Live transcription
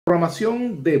La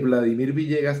programación de Vladimir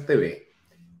Villegas TV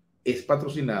es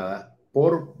patrocinada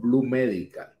por Blue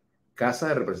Medical, casa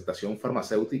de representación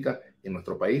farmacéutica en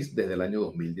nuestro país desde el año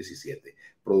 2017.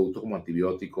 Productos como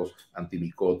antibióticos,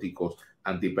 antimicóticos,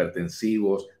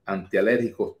 antihipertensivos,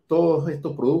 antialérgicos, todos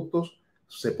estos productos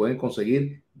se pueden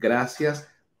conseguir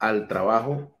gracias al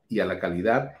trabajo y a la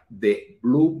calidad de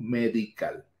Blue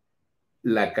Medical,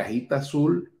 la cajita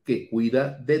azul que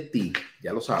cuida de ti,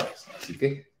 ya lo sabes. Así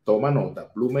que toma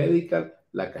nota, Blue Medical,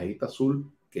 la cajita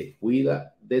azul que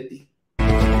cuida de ti.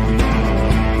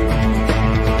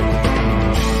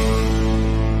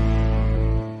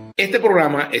 Este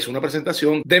programa es una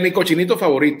presentación de mi cochinito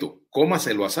favorito,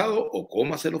 cómaselo asado o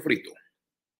cómaselo frito.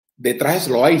 De Trajes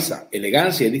Loaiza,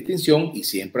 elegancia y distinción y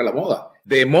siempre a la moda.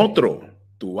 De Motro,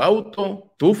 tu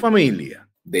auto, tu familia.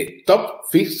 De Top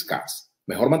Fix Cars,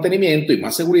 mejor mantenimiento y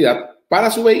más seguridad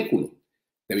para su vehículo.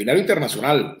 De Binario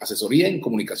Internacional, asesoría en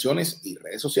comunicaciones y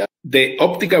redes sociales. De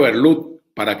Óptica Berlut,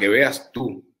 para que veas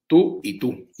tú y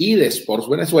tú. Y de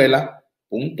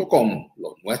sportsvenezuela.com,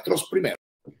 los nuestros primeros.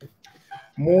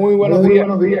 Muy buenos días.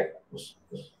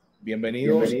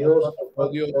 Bienvenidos al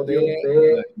episodio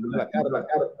de la Carta.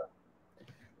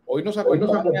 Hoy nos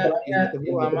acompaña en este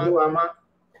programa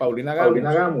Paulina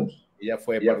Gamus. Ella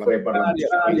fue parlamentaria,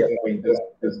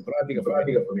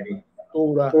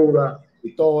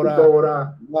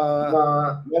 escritora,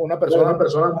 una persona.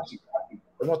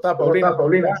 ¿Cómo está, Paulina?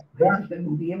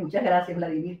 Bien, muchas gracias,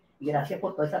 Vladimir, y gracias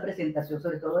por toda esa presentación,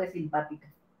 sobre todo de simpática.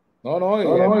 Yo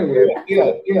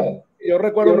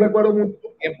recuerdo un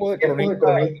tiempo de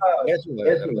cronista,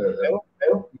 escuchar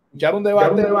un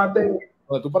debate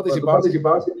donde tú participabas.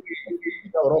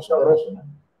 Sabroso, ¿no?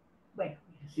 Bueno,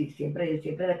 sí, siempre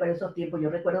recuerdo esos tiempos.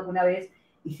 Yo recuerdo que una vez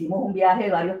hicimos un viaje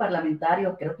de varios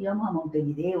parlamentarios, creo que íbamos a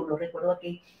Montevideo, no recuerdo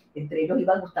aquí, entre ellos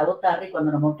iba Gustavo Tarre, y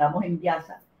cuando nos montamos en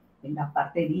Piazza, en la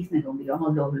parte de business, donde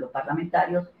íbamos los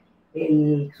parlamentarios,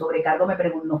 el sobrecargo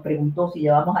nos preguntó si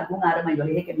llevábamos algún arma, y yo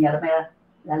le dije que mi arma era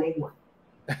la lengua.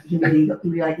 Y me dijo,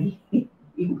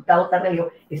 y Gustavo Tarre dijo,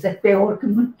 eso es peor que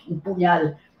un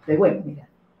puñal. Pero bueno, mira,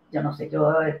 yo no sé,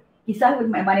 yo quizás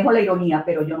me manejo la ironía,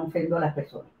 pero yo no ofendo a las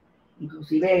personas.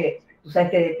 Inclusive, tú sabes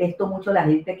que detesto mucho a la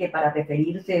gente que para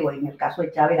referirse, o en el caso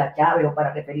de Chávez a Chávez, o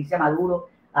para referirse a Maduro,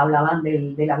 hablaban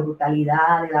de la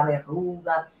brutalidad, de la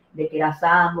verruga, de que era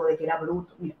sango, de que era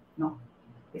bruto. Mira, no,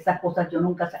 esas cosas yo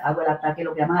nunca hago el ataque,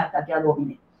 lo que llaman ataque a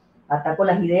domine. Ataco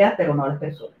las ideas, pero no a las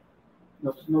personas.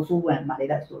 No su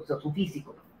manera, su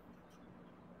físico.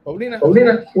 Paulina,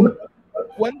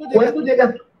 ¿cuándo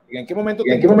llegas? ¿En qué momento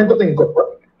te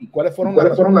incorporas? ¿Y cuáles fueron las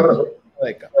razones?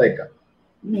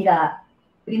 Mira,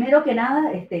 primero que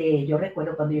nada, yo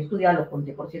recuerdo cuando yo estudiaba, lo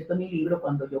conté por cierto en mi libro,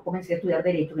 cuando yo comencé a estudiar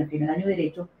Derecho, en el primer año de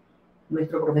Derecho,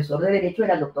 nuestro profesor de Derecho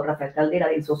era el doctor Rafael Caldera,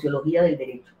 de Sociología del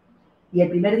Derecho. Y el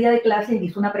primer día de clase él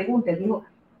hizo una pregunta, él dijo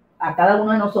a cada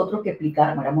uno de nosotros que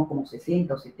explicáramos, éramos como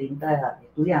 60 o 70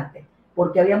 estudiantes,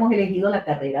 por qué habíamos elegido la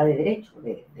carrera de Derecho,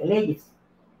 de leyes.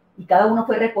 Y cada uno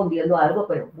fue respondiendo algo,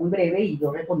 pero muy breve, y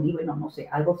yo respondí, bueno, no sé,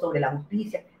 algo sobre la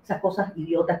justicia, esas cosas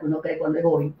idiotas que uno cree cuando es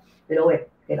joven, pero bueno,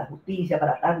 que la justicia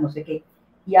para tal, no sé qué.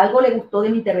 Y algo le gustó de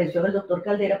mi intervención al doctor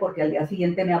Caldera, porque al día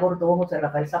siguiente me abordó José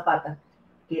Rafael Zapata,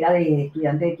 que era de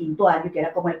estudiante de quinto año, que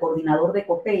era como el coordinador de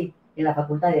COPEI en la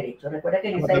Facultad de Derecho. Recuerda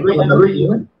que en esa época...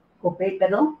 COPEI,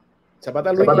 perdón.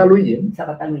 Zapata Luigi.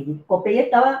 COPEI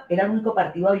era el único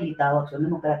partido habilitado, Acción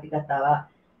Democrática estaba...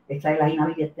 Esta de las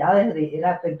inhabilitadas,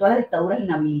 en todas las dictaduras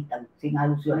inhabilitan, sin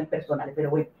alusiones personales, pero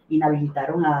bueno,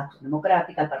 inhabilitaron a Acción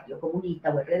Democrática, al Partido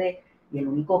Comunista, URD, y el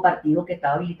único partido que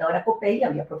estaba habilitado era COPEI, y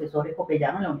había profesores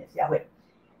copeyanos en la universidad. Bueno,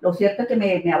 lo cierto es que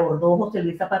me abordó José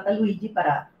Luis Zapata Luigi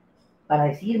para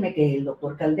decirme que el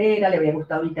doctor Caldera le había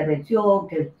gustado mi intervención,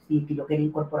 que yo quería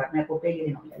incorporarme a COPEI. Y yo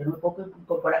dije, no, yo no me puedo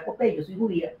incorporar a COPEI, yo soy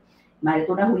judía. Madre,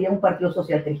 tú una judía en un partido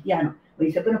social cristiano. Me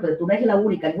dice, bueno, pero tú no eres la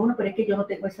única. Digo, bueno, pero es que yo no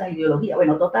tengo esa ideología.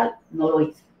 Bueno, total, no lo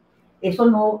hice. Eso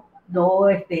no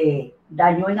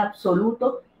dañó en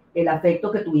absoluto el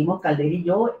afecto que tuvimos Caldera y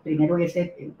yo, primero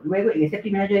luego en ese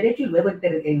primer año de Derecho, y luego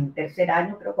en tercer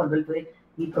año, creo, cuando él fue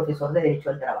mi profesor de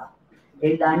Derecho al Trabajo.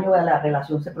 El daño a la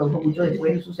relación se produjo mucho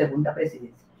después en su segunda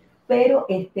presidencia. Pero,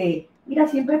 mira,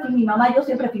 mi mamá y yo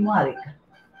siempre fuimos ADECA.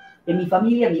 En mi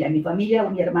familia, mi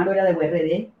hermano era de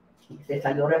URD, se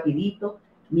salió rapidito,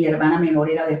 mi hermana menor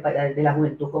era de la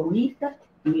Juventud Comunista,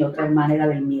 y mi otra hermana era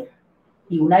del MIR.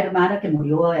 Y una hermana que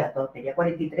murió, tenía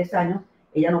 43 años,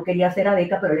 ella no quería ser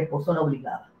ADECA, pero el esposo la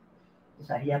obligaba. O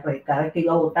sea, ella, pues, cada vez que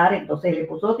iba a votar, entonces el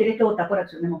esposo tiene que votar por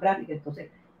Acción Democrática.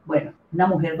 Entonces, bueno, una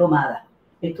mujer domada.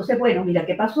 Entonces, bueno, mira,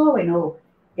 ¿qué pasó? Bueno,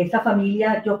 esa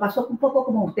familia, yo pasó un poco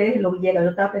como ustedes, lo Villegas,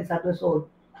 yo estaba pensando eso hoy.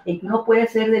 en que uno puede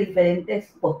ser de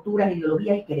diferentes posturas,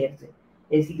 ideologías y quererse.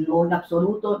 Es decir, no en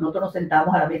absoluto, nosotros nos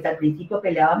sentábamos a la mesa, al principio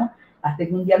peleábamos, hasta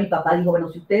que un día mi papá dijo, bueno,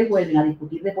 si ustedes vuelven a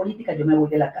discutir de política, yo me voy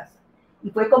de la casa. Y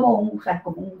fue como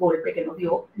como un golpe que nos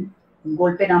dio, un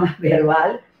golpe nada más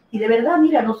verbal. Y de verdad,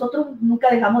 mira, nosotros nunca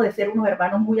dejamos de ser unos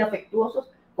hermanos muy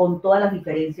afectuosos con todas las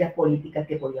diferencias políticas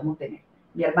que podíamos tener.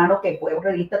 Mi hermano, que fue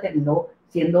realista, terminó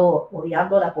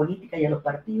odiando a la política y a los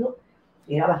partidos,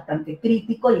 era bastante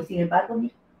crítico y sin embargo,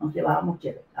 mira, nos llevábamos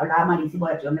chévere. Hablaba malísimo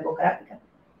de Acción Democrática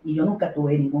y yo nunca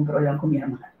tuve ningún problema con mi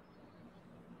hermana.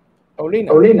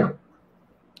 Paulina.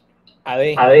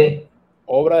 AD.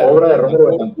 Obra de Rómulo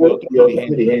Betancourt y otros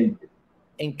dirigentes.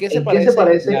 ¿En qué se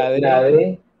parece la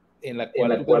AD en la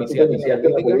cual tú te iniciaste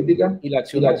en la política y la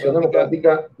acción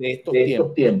democrática de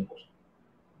estos tiempos?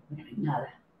 Nada.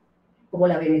 Como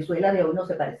la Venezuela de hoy no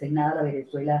se parece en nada a la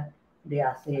Venezuela de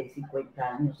hace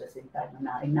 50 años, 60 años,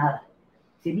 nada, en nada.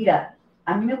 Sí, mira,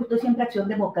 a mí me gustó siempre Acción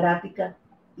Democrática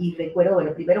y recuerdo,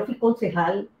 bueno, primero fui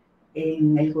concejal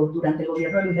durante el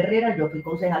gobierno de Luis Herrera, yo fui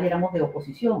concejal y éramos de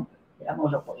oposición,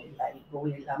 éramos la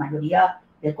mayoría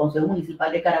del Consejo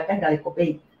Municipal de Caracas era de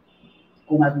COPEI,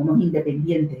 con algunos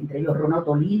independientes, entre ellos Ronald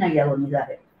Paulina y Adonis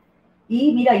Dager.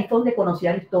 Y mira, ahí fue donde conocí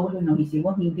a Aristóbulo y nos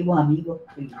hicimos íntimos amigos,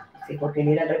 porque él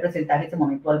era el representante en ese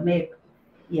momento al MEP,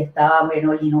 y estaba,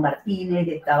 bueno, Lino Martínez,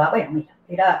 estaba, bueno,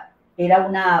 mira, era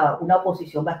una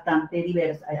oposición bastante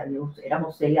diversa,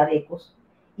 éramos 6 adecos,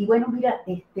 y bueno, mira,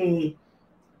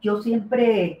 yo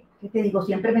siempre, ¿qué te digo?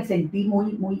 Siempre me sentí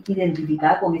muy, muy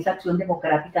identificada con esa Acción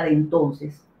Democrática de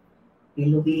entonces,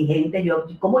 los dirigentes.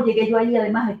 ¿Cómo llegué yo ahí?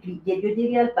 Además, yo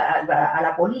llegué a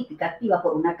la política activa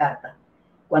por una carta.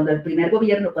 Cuando el primer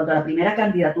gobierno, cuando la primera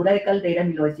candidatura de Caldera en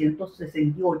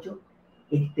 1968,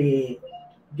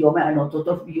 yo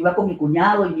iba con mi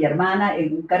cuñado y mi hermana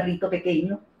en un carrito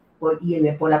pequeño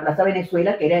por la Plaza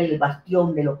Venezuela, que era el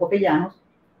bastión de los copellanos,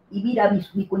 y mira,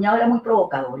 mi cuñado era muy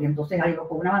provocador, y entonces ahí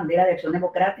con una bandera de Acción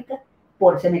Democrática,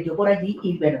 se metió por allí,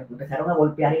 y bueno, empezaron a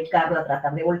golpear el carro, a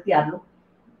tratar de voltearlo,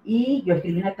 y yo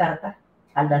escribí una carta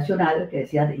al Nacional, que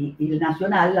decía, y el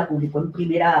Nacional la publicó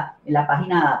en la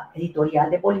página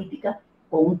editorial de política,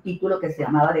 con un título que se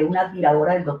llamaba de una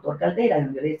admiradora del doctor Caldera,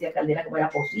 donde yo le decía a Caldera cómo era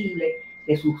posible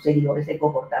que sus seguidores se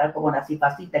comportaran como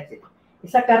nazifascista, etc.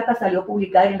 Esa carta salió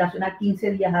publicada en el Nacional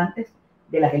 15 días antes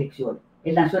de las elecciones.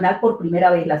 El Nacional por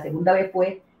primera vez, la segunda vez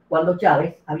fue cuando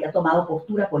Chávez había tomado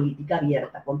postura política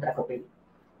abierta contra COPEI.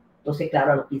 Entonces,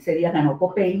 claro, a los 15 días ganó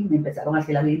COPEI, me empezaron a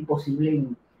hacer la vida imposible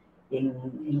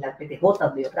en la PTJ,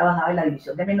 donde yo trabajaba en la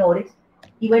división de menores,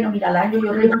 y bueno, mira, al año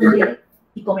yo renuncié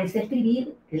y comencé a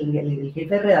escribir. El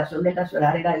jefe de redacción del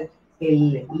Nacional era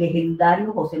el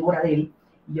legendario José Moradel,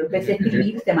 y yo empecé a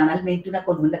escribir semanalmente una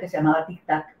columna que se llamaba Tic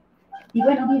Tac, y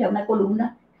bueno, mira, una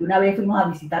columna que una vez fuimos a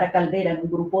visitar a Caldera en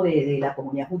un grupo de la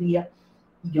comunidad judía,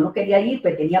 y yo no quería ir,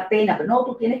 pero tenía pena, pero no,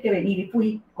 tú tienes que venir, y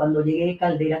fui. Cuando llegué,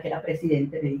 Caldera, que era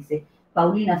presidente, me dice,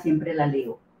 Paulina, siempre la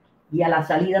leo. Y a la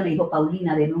salida me dijo,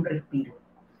 Paulina, denme un respiro.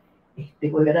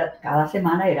 Pues verdad, cada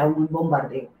semana era un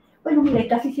bombardeo. Bueno, mira,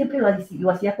 casi siempre lo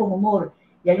hacía con humor.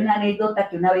 Y hay una anécdota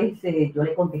que una vez yo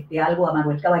le contesté algo a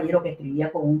Manuel Caballero, que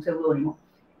escribía con un seudónimo,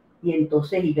 y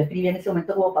entonces yo escribía en ese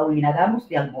momento como Paulina Gamus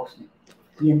de Almosne.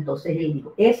 Y entonces él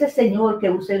dijo, ese señor que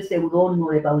usa el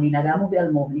seudónimo de Paulina Gamus de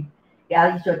Almosne, que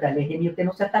ha dicho tal vez, usted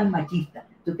no sea tan machista.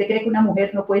 ¿Usted cree que una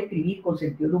mujer no puede escribir con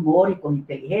sentido de humor y con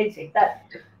inteligencia y tal?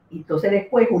 Entonces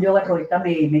después Julio Barroeta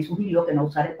me sugirió que no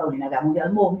usara el Paulina Gamus de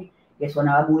Almosne, que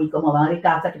sonaba muy como ama de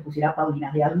casa, que pusiera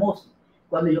Paulina de Almosne.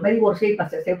 Cuando yo me divorcié y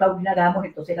pasé a ser Paulina Gamus,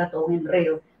 entonces era todo un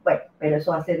enredo. Bueno, pero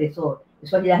eso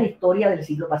ya es historia del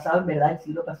siglo pasado, en verdad, del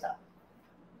siglo pasado.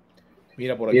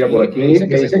 Mira, por aquí me dicen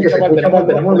que se escucha mal,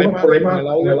 tenemos algunos problemas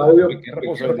con el audio, que es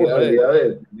responsabilidad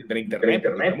de internet.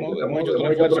 Hemos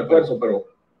hecho otro esfuerzo,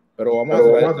 pero vamos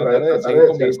a tratar de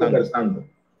seguir conversando.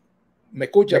 ¿Me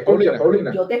escuchas,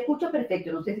 Paulina? Yo te escucho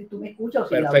perfecto, no sé si tú me escuchas o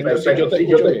si perfecto, yo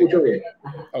te escucho bien.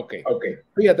 Ok.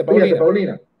 Fíjate,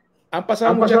 Paulina, han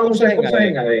pasado muchas cosas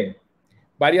en AD.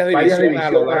 Varias divisiones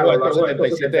a lo largo de estos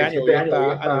 77 años, hoy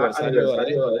está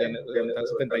aniversario de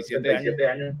 77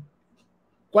 años.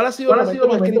 ¿Cuál ha sido el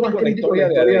momento más crítico en la historia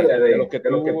de AD? De los que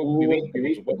tú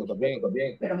viviste, por supuesto, también.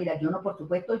 Pero mira, yo no, por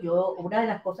supuesto, una de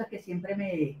las cosas que siempre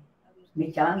me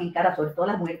echaban en cara, sobre todo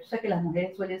las mujeres, o sea que las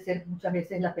mujeres suelen ser muchas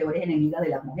veces las peores enemigas de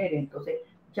las mujeres, entonces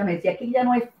muchas me decía que ella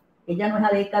no es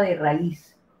adeca de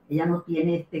raíz, ella no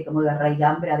tiene como de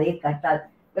raigambre adeca y tal,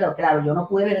 pero claro, yo no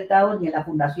pude haber estado ni en la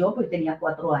fundación, pues tenía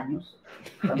 4 años,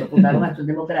 cuando fundaron Acción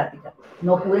Democrática,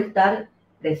 no pude estar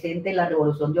presente en la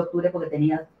Revolución de Octubre porque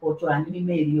tenía 8 años y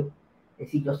medio, es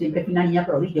decir, yo siempre fui una niña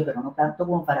prodigio, pero no tanto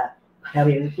como para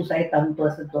ver, tú sabes,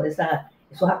 todos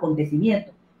esos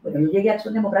acontecimientos. Bueno, yo llegué a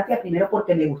Acción Democrática primero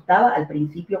porque me gustaba al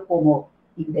principio como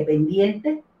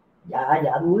independiente, ya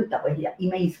adulta, pues ya, y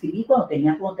me inscribí cuando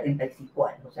tenía como 35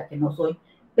 años, o sea que no soy,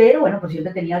 pero bueno, pues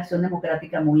siempre tenía Acción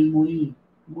Democrática muy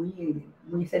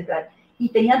central. Y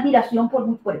tenía admiración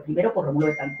primero por Rómulo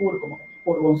Betancourt, como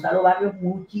por Gonzalo Barrios,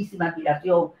 muchísima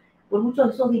admiración, por muchos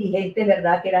de esos dirigentes,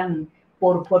 ¿verdad?, que eran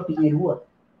por Piñerúa,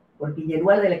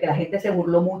 de la que la gente se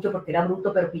burló mucho porque era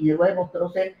bruto, pero Piñerúa demostró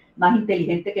ser más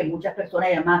inteligente que muchas personas,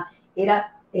 y además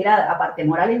era aparte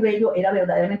Morales Bello, era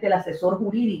verdaderamente el asesor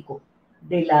jurídico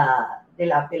del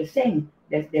CEN,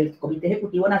 del Comité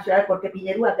Ejecutivo Nacional, porque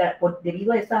Piñerúa,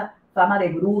 debido a esa fama de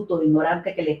bruto, de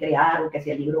ignorante que le crearon, que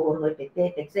hacía el libro gordo de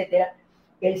Petete, etcétera,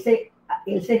 él se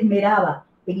esmeraba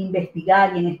en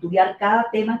investigar y en estudiar cada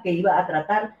tema que iba a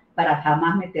tratar para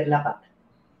jamás meter la pata.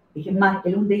 Es más,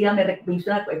 él un día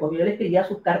cuando yo le escribía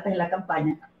sus cartas en la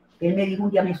campaña, él me dijo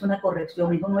un día, me hizo una corrección,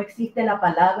 me dijo, no existe la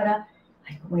palabra,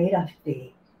 ¿cómo era?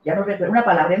 Ya no recuerdo una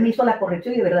palabra, él me hizo la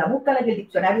corrección y de verdad, búscala en el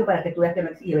diccionario para que tú veas que no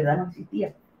existía, de verdad no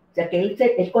existía. O sea, que él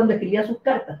cuando escribía sus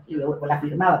cartas, y luego la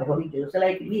firmaba, mejor dicho, yo se la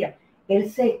escribía, él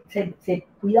se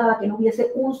cuidaba que no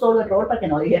hubiese un solo error para que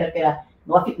no dijera que era,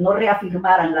 no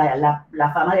reafirmaran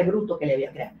la fama de bruto que le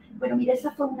había creado. Bueno, mira,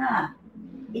 esa fue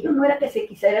ellos no era que se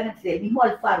quisieran, el mismo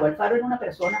Alfaro era una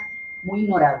persona muy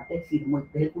ignorante, es decir,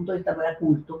 desde el punto de vista no era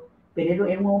culto, pero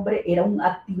era un hombre, era un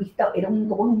activista, era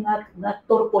un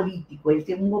actor político, es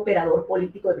decir, un operador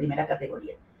político de primera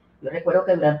categoría. Yo recuerdo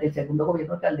que durante el segundo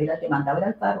gobierno de Caldera, que mandaba era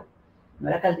Alfaro, no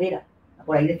era Caldera.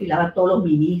 Por ahí desfilaban todos los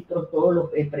ministros, todos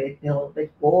los el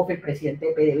presidente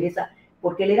de PDVSA,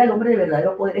 porque él era el hombre de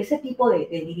verdadero poder, ese tipo de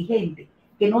dirigente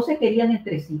que no se querían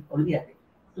entre sí, olvídate.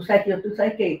 Tú sabes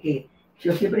que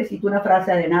yo siempre cito una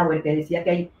frase de Adenauer que decía que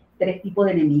hay 3 tipos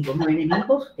de enemigos, ¿no?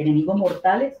 Enemigos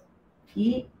mortales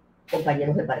y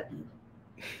compañeros de partido.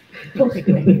 Entonces,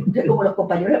 como los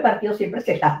compañeros de partido siempre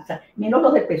se lanzan, menos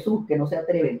los de PSUV, que no se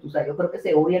atreven, tú sabes, yo creo que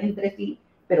se odian entre sí,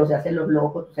 pero se hacen los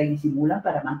locos, tú sabes, y disimulan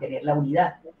para mantener la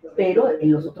unidad. Pero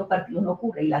en los otros partidos no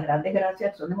ocurre, y las grandes gracias de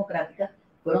Acción Democrática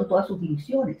fueron todas sus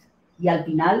divisiones. Y al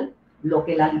final, lo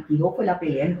que la liquidó fue la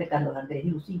pelea entre Carlos Andrés y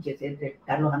Lucinches, entre el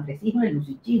Carlos Andresismo y el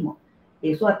lucinchismo.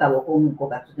 Eso acabó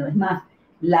con Acción. Es más,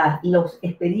 los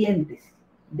expedientes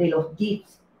de los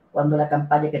jeeps, cuando la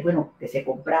campaña, que se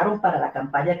compraron para la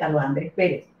campaña de Carlos Andrés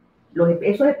Pérez,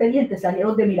 esos expedientes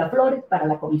salieron de Miraflores para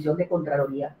la Comisión de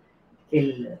Contraloría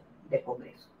del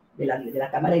Congreso, de la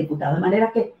Cámara de Diputados. De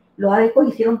manera que los adecos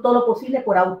hicieron todo lo posible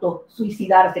por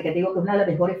autosuicidarse, que te digo que es una de las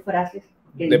mejores frases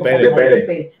que dijo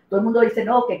Pérez. Todo el mundo dice,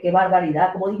 no, que qué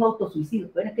barbaridad, como dijo autosuicidio.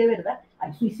 Bueno, es que es verdad,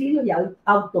 hay suicidio y hay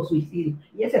autosuicidio.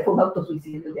 Y ese fue un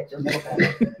autosuicidio de Acción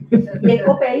Democrática. Y en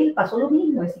COPEI pasó lo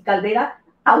mismo, es decir, Caldera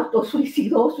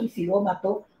suicidó,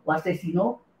 mató o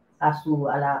asesinó a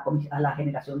la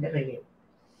generación de relevo.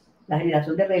 La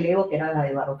generación de relevo, que era la de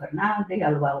Eduardo Fernández,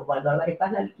 Osvaldo Álvarez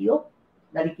Paz, la liquidó.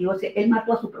 Él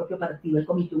mató a su propio partido, él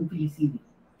cometió un filicidio.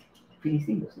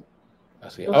 Filicidio, sí.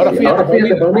 Así. Ahora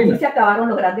fíjate, Paulina. Así se acabaron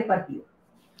los grandes partidos.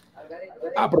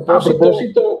 A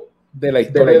propósito de la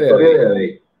historia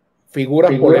de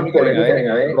figuras polémicas en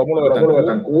AD, Rómulo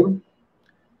Betancourt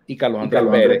y Carlos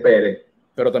Andrés Pérez.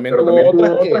 Pero también tuvo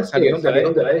otras que salieron de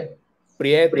AD.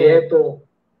 Prieto,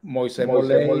 Moisés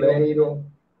Moleiro,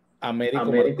 Américo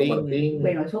Martín.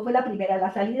 Bueno, eso fue la primera,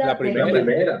 la salida. La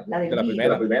primera.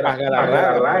 Paz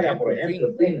Galarraga, por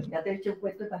ejemplo. Bueno, ya te he hecho un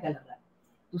puesto de Paz Galarraga.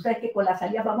 Tú sabes que con la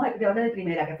salida, vamos a hablar de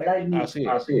primera, que fue la del MIR. Así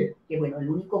es. Que bueno, el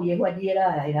único viejo allí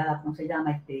era ¿cómo se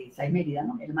llama? Sáenz Mérida,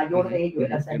 ¿no? El mayor de ellos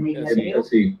era Sáenz Mérida.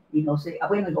 Sí. Y no sé,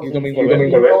 y Domingo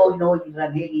Alberto. Y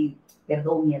Rangel, y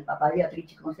el papá de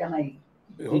Beatriz, ¿cómo se llama?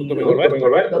 Domingo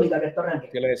Alberto Rangel.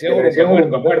 Que le decían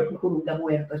Jurunga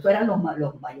muerto. Eso eran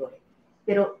los mayores.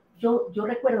 Pero yo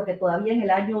recuerdo que todavía en el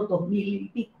año 2000 y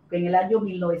pico, en el año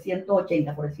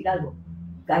 1980, por decir algo,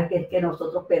 que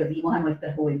nosotros perdimos a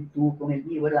nuestra juventud con el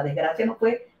MIR. Bueno, la desgracia no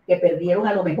fue que perdieron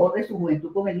a lo mejor de su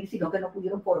juventud con el MIR, sino que no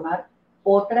pudieron formar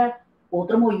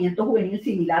otro movimiento juvenil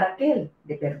similar a aquel,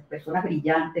 de personas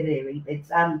brillantes, de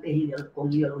pensantes,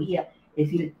 con ideología.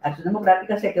 Es decir, Acción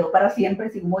Democrática se quedó para siempre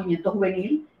sin un movimiento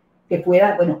juvenil que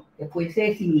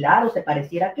fuese similar o se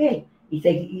pareciera a aquel. Y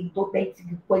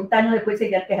 50 años después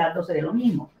seguían quejándose de lo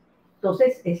mismo.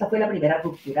 Entonces, esa fue la primera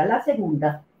ruptura. La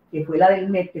segunda, que fue la del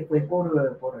MET, que fue por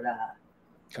la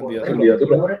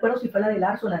candidatura. No recuerdo si fue la del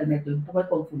ARS o la del MET, un poco de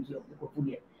confusión.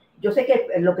 Yo sé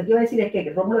que lo que quiero decir es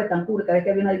que Rómulo Betancourt, cada vez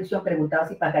que había una división, preguntaba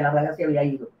si Paz Galarraga se había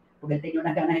ido, porque él tenía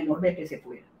unas ganas enormes de que se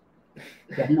fuera.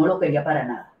 O sea, no lo quería para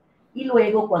nada. Y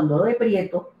luego, cuando lo de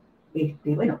Prieto,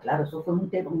 bueno, claro, eso fue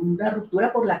una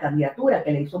ruptura por la candidatura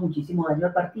que le hizo muchísimo daño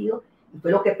al partido, Y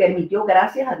fue lo que permitió,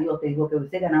 gracias a Dios, te digo, que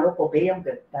hubiese ganado Copey,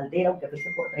 aunque Caldera, aunque fuese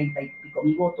por 30 y pico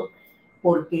mil votos,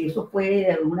 porque eso fue,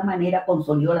 de alguna manera,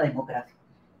 consolidó la democracia.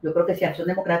 Yo creo que si Acción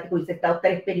Democrática hubiese estado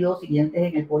 3 periodos siguientes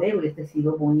en el poder, hubiese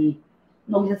sido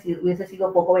hubiese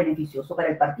sido poco beneficioso para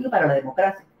el partido y para la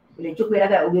democracia. El hecho que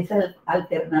hubiese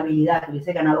alternabilidad, que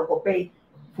hubiese ganado Copey,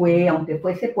 fue, aunque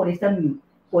fuese por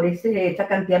esa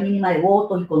cantidad mínima de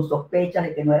votos y con sospechas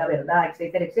de que no era verdad,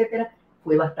 etcétera, etcétera,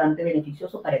 fue bastante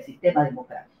beneficioso para el sistema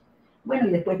democrático. Bueno,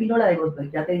 y después vino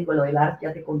ya te digo, lo del arte,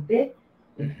 ya te conté,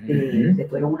 se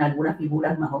fueron algunas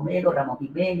figuras más o menos, Ramos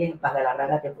Jiménez,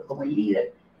 Pagalarraga, que fue como el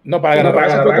líder. No,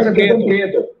 Pagalarraga fue con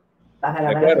Prieto.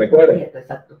 Pagalarraga fue con Prieto,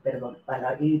 exacto, perdón.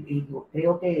 Y yo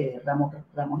creo que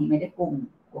Ramos Jiménez con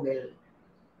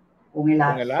el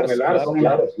Arce,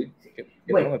 claro, sí.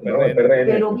 Bueno,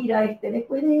 pero mira,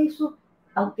 después de eso,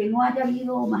 aunque no haya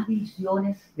habido más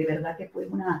divisiones, de verdad que fue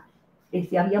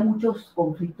había muchos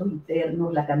conflictos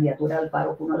internos. La candidatura de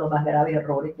Alfaro fue uno de los más graves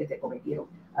errores que se cometieron,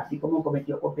 así como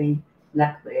cometió Copey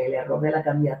el error de la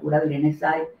candidatura de Irene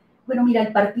Sáez. Bueno, mira,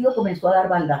 el partido comenzó a dar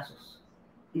baldazos,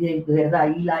 y de verdad,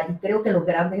 y creo que los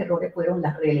grandes errores fueron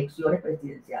las reelecciones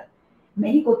presidenciales.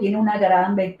 México tiene una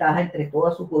gran ventaja entre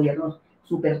todos sus gobiernos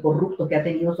súper corruptos que ha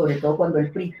tenido, sobre todo cuando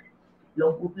el PRI.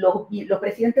 Los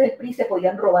presidentes del PRI se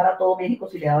podían robar a todo México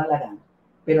si le daba la gana,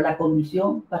 pero la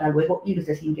condición para luego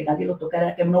irse sin que nadie los tocara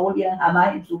era que no volvieran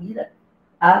jamás en su vida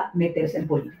a meterse en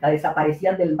política,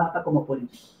 desaparecían del mapa como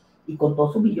políticos y con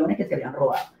todos sus millones que se habían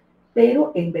robado.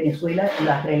 Pero en Venezuela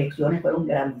las reelecciones fueron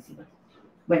gravísimas.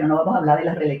 Bueno, no vamos a hablar de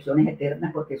las reelecciones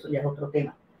eternas porque eso ya es otro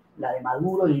tema, la de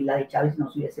Maduro y la de Chávez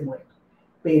no se hubiese muerto,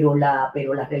 pero las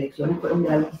reelecciones fueron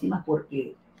gravísimas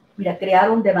porque, mira,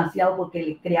 crearon demasiado,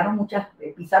 porque pisaron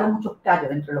muchos callos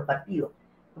dentro de los partidos,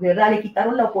 de verdad, le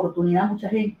quitaron la oportunidad a mucha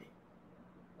gente,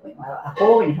 bueno, a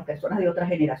jóvenes, a personas de otra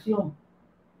generación.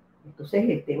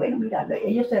 Entonces, bueno, mira,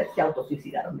 ellos se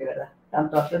autosuicidaron, de verdad,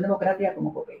 tanto Acción Democrática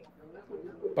como Copey.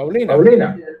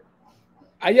 Paulina,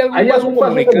 ¿hay algún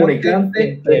paso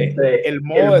comunicante entre el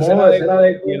modo de ser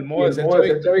adeco y el modo de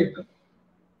ser chavista?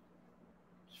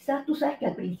 Quizás tú sabes que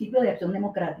al principio de Acción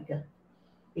Democrática,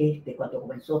 cuando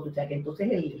comenzó, tú sabes que entonces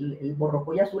el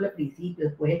borrocoya azul al principio,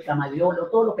 después el camaleolo,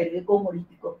 todos los periódicos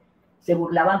humorísticos se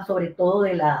burlaban sobre todo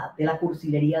de la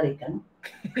cursilería adeca, ¿no?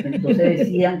 Entonces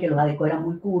decían que los adecos eran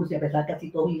muy cursi, a pesar que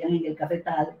casi todos vivían en el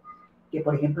cafetal, que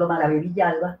por ejemplo Bernabé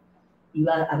Villalba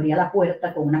abría la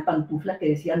puerta con unas pantuflas que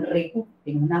decían Recu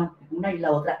en una y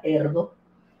la otra Erdo,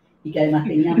 y que además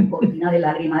tenían cortinas de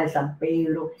lágrimas de San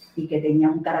Pedro, y que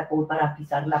tenían un caracol para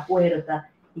pisar la puerta,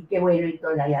 y que bueno, y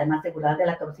además se burlaban de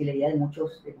la cursilería de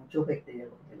muchos de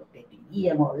los que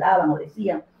escribían, o hablaban, o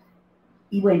decían.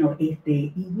 Y bueno, y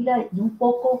mira, y un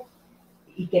poco,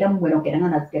 y que eran, bueno, que eran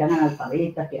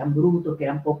analfabetas, que eran brutos, que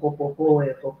eran poco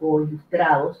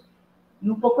ilustrados, y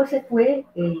un poco ese fue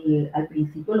al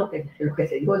principio lo que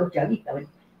se dijo de los chavistas. Bueno,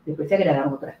 después se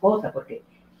agregaron otras cosas, porque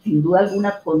sin duda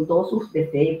alguna, con todos sus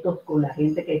defectos, con la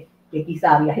gente que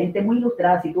quizá había gente muy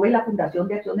ilustrada. Si tú ves la Fundación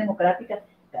de Acción Democrática,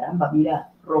 caramba, mira,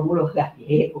 Rómulo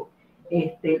Gallego,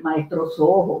 el maestro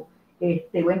Sojo,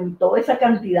 bueno, y toda esa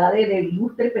cantidad de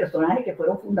ilustres personajes que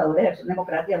fueron fundadores de Acción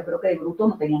Democrática, yo creo que de brutos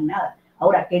no tenían nada.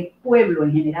 Ahora, que el pueblo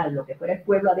en general, lo que fuera el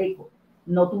pueblo adeco,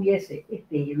 no tuviese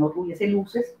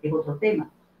luces, es otro tema,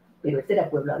 pero este era el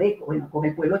pueblo adeco. Bueno, con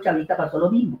el pueblo chavista pasó lo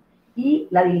mismo. Y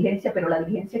la dirigencia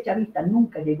chavista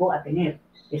nunca llegó a tener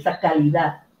esa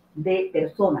calidad de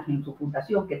personas en su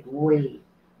fundación que tuvo el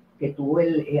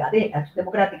Acción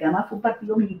Democrática. Además fue un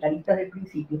partido militarista desde el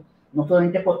principio, no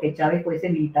solamente porque Chávez fuese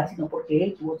militar, sino porque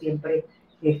él tuvo siempre,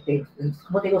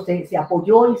 como te digo, se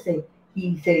apoyó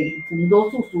y se fundó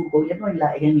su gobierno en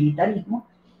el militarismo,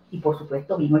 y por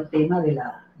supuesto vino el tema de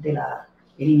la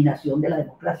eliminación de la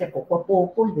democracia poco a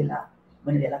poco y de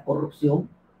la corrupción,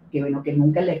 que bueno, que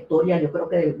nunca en la historia, yo creo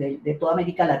que de toda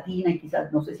América Latina, y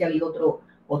quizás no sé si ha habido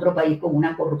otro país con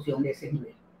una corrupción de ese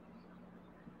nivel.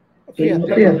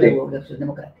 Fíjate, de Acción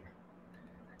Democrática.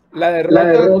 La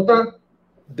derrota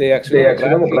de Acción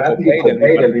Democrática y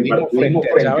del bipartidismo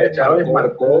frente a Chávez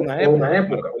marcó una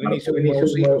época, marcó el inicio de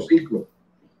un nuevo ciclo.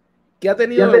 ¿Qué ha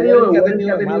tenido de bueno y qué ha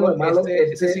tenido de malo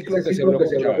ese ciclo que se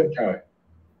dio con Chávez?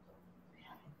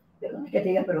 Perdón que te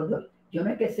diga, pero yo no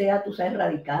es que sea, tú sabes,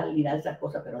 radical ni nada de esas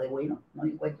cosas, pero de bueno no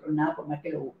encuentro nada por más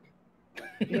que lo busque.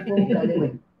 ¿Qué le puedo buscar de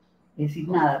bueno? Es decir,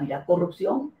 nada, mira,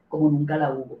 corrupción como nunca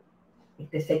la hubo.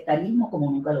 Sectarismo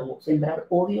como nunca lo hubo. Sembrar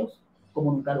odios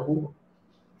como nunca lo hubo.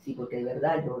 Sí, porque de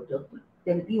verdad, yo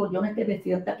te digo, yo no es que me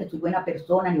sienta que soy buena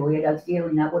persona, ni voy a ir al cielo,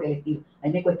 ni nada por el estilo. A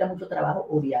mí me cuesta mucho trabajo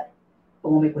odiar,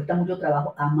 como me cuesta mucho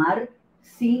trabajo amar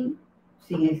sin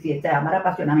amar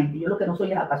apasionadamente. Yo lo que no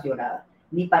soy es apasionada.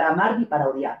 ni para amar ni para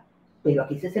odiar. Pero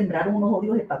aquí se sembraron unos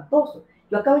odios espantosos.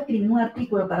 Yo acabo de escribir un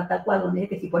artículo para tal cual, donde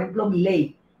dice que si, por ejemplo,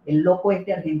 Milei, el loco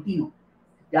este argentino,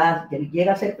 ya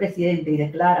llega a ser presidente y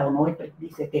declara o no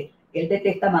dice que él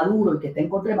detesta a Maduro y que está en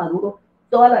contra de Maduro,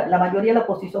 toda la mayoría de la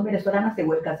oposición venezolana se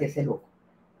vuelca hacia ese loco,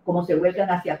 como se vuelcan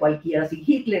hacia cualquiera. Si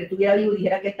Hitler estuviera vivo y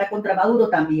dijera que está contra Maduro,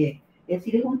 también. Es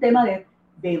decir, es un tema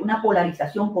de una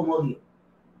polarización con odio.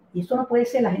 Y eso no puede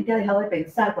ser. La gente ha dejado de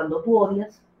pensar. Cuando tú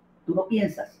odias, tú no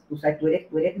piensas. Tú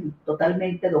eres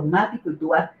totalmente dogmático y tú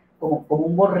vas como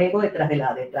un borrego detrás de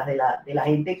la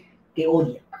gente que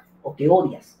odia o que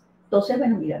odias. Entonces,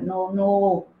 bueno, mira,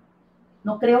 no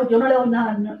creo, yo no le doy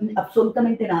nada,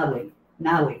 absolutamente nada bueno,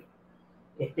 nada bueno.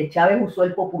 Chávez usó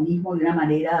el populismo de una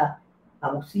manera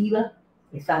abusiva,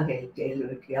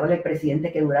 que habla el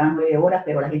presidente que duraba 9 horas,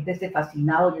 pero la gente se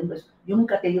fascinaba oyendo eso. Yo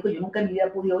nunca te digo que yo nunca en mi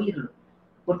vida pude oírlo,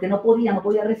 porque no podía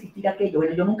resistir aquello.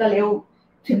 Bueno, yo nunca leo,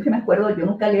 siempre me acuerdo, yo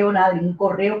nunca leo nada, ningún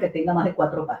correo que tenga más de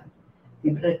 4 páginas.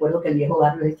 Siempre recuerdo que el viejo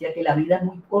Barrio decía que la vida es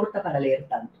muy corta para leer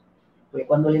tanto. Porque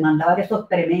cuando le mandaban esos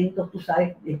tremendos, tú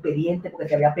sabes, expedientes, porque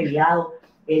se había peleado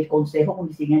el consejo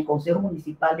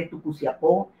municipal de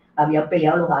Tucuciapó, habían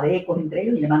peleado los adecos entre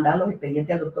ellos y le mandaban los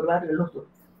expedientes al doctor Barrio. Él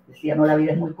decía, no, la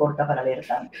vida es muy corta para leer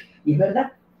tanto. Y es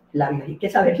verdad, la vida hay que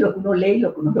saber lo que uno lee y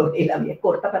lo que uno no lee. La vida es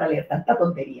corta para leer tanta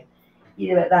tontería. Y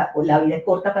de verdad, pues la vida es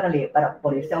corta para leer, para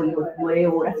ponerse a oír 9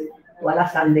 horas todas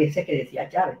las sandeces que decía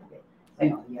Chávez.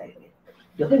 Bueno,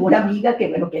 yo tengo una amiga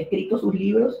que ha escrito sus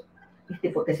libros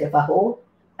porque se fajó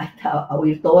hasta a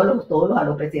oír todos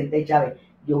los presidentes de Chávez.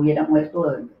 Yo hubiera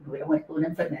muerto de una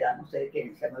enfermedad, no sé de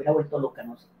qué, se me hubiera vuelto loca,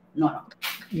 no sé. No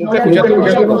le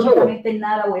absolutamente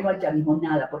nada bueno al chavismo,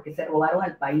 nada, porque se robaron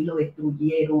al país, lo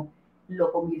destruyeron,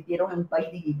 lo convirtieron en un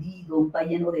país dividido, un país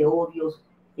lleno de odios.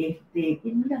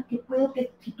 Mira,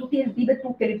 si tú vives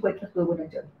tú, ¿qué le encuentras tú de bueno al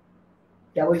chavismo?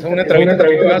 Es una entrevista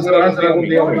que vas a hacer algún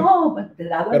día. No,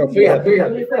 pero fíjate,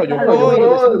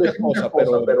 yo decir muchas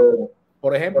cosas, pero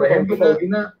por ejemplo,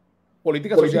 Paulina,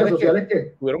 políticas sociales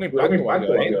que tuvieron impacto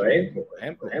adentro,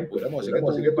 por ejemplo, podríamos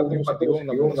decir que tuvo un impacto positivo en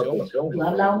la población. Tú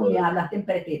hablaste en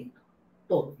pretérito,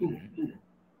 todo, tú.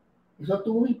 Eso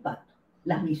tuvo un impacto.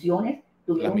 Las misiones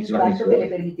tuvieron un impacto que le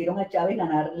permitieron a Chávez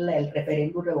ganar el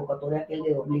referéndum revocatorio aquel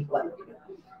de 2004.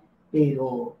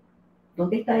 Pero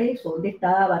 ¿dónde está eso? ¿Dónde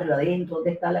está Barrio Adentro?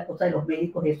 ¿Dónde está la cosa de los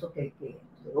médicos? Eso ¿de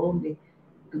dónde?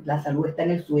 La salud está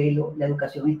en el suelo, la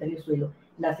educación está en el suelo.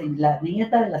 La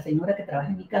nieta de la señora que trabaja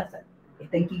en mi casa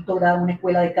está en 5º grado en una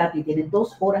escuela de Cati y tiene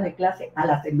 2 horas de clase a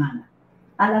la semana.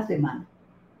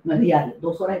 No es diario,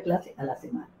 2 horas de clase a la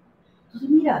semana. Entonces,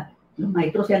 mira, los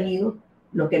maestros se han ido,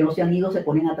 los que no se han ido se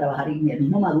ponen a trabajar y el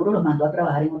mismo Maduro los mandó a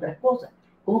trabajar en otras cosas.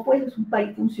 ¿Cómo puede un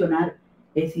país funcionar?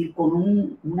 Es decir,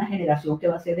 con una generación que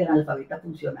va a ser de analfabeta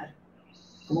funcional.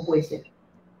 ¿Cómo puede ser?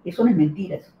 Eso no es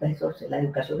mentira. La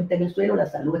educación está en el suelo, la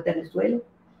salud está en el suelo,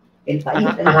 el país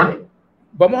está en el suelo.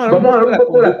 Vamos a ver un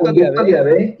poco la conducta de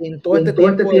AD en todo este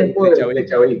tiempo de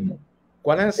chavismo.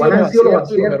 ¿Cuáles han sido los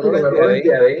aciertos y los errores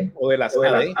de AD o de las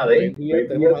AD?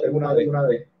 Tenemos alguna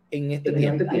AD en este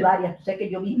tiempo. Hay varias. Sé que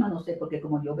yo misma no sé, porque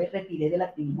como yo me retiré del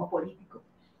activismo político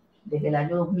desde el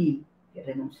año 2000, que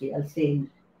renuncié al CEN,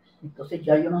 entonces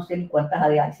ya yo no sé ni cuántas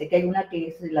AD hay. Sé que hay una que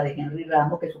es la de Henry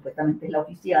Ramos, que supuestamente es la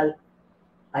oficial.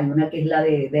 Hay una que es la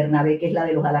de Bernabé, que es la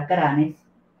de los alacranes.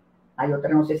 Hay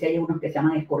otra, no sé si hay unos que se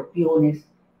llaman escorpiones.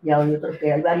 Y hay otros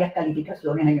que hay varias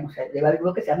calificaciones. Hay, no sé, debe haber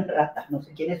unos que se llaman ratas, no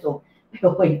sé quiénes son.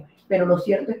 Pero bueno, pero lo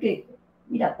cierto es que,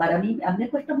 mira, a mí me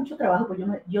cuesta mucho trabajo, porque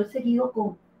yo he seguido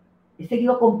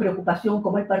con preocupación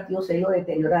cómo el partido se ha ido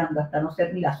deteriorando hasta no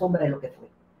ser ni la sombra de lo que fue.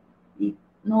 Y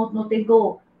no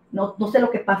sé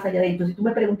lo que pasa allá adentro. Si tú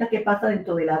me preguntas qué pasa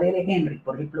dentro de la AD de Henry,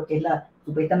 por ejemplo, que es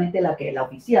supuestamente la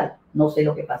oficial, no sé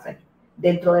lo que pasa allí.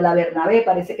 Dentro de la Bernabé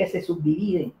parece que se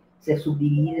subdividen, se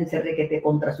requete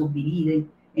contra subdividen.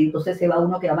 Entonces se va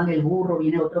uno que llaman el burro,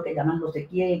 viene otro que llaman no sé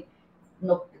quién.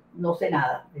 No sé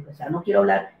nada. O sea, no quiero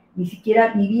hablar ni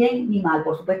siquiera ni bien ni mal.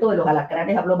 Por supuesto, de los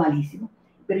alacranes hablo malísimo.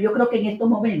 Pero yo creo que en estos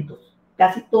momentos,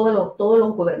 casi todos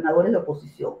los gobernadores de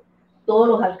oposición, todos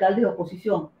los alcaldes de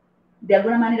oposición, de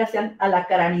alguna manera se han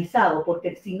alacranizado,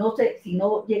 porque si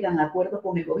no llegan a acuerdos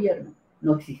con el gobierno,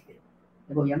 no existen.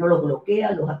 El gobierno los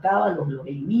bloquea, los acaba, los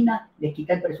elimina, les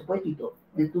quita el presupuesto y todo.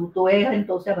 Tú ves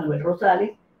entonces a Manuel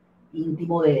Rosales,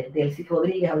 íntimo de Elsie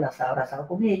Rodríguez, abrazado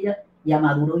con ella, y a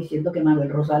Maduro diciendo que Manuel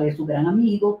Rosales es su gran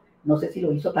amigo. No sé si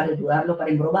lo hizo para ayudarlo,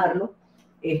 para embromarlo.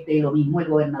 Lo mismo el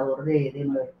gobernador de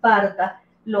Nueva Esparta,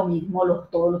 lo mismo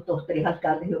todos los 3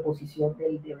 alcaldes de oposición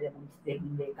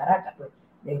de Caracas, pues,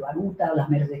 de Baruta, las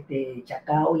Mercedes de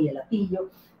Chacao y el Atillo.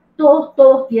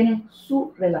 Todos tienen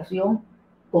su relación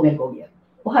con el gobierno.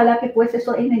 Ojalá que pues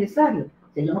eso es necesario,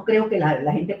 O sea, yo no creo que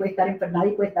la gente puede estar enfermada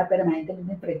y puede estar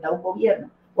permanentemente enfrentada a un gobierno.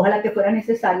 Ojalá que fuera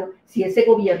necesario si ese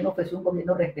gobierno fuese un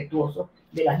gobierno respetuoso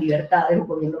de las libertades, un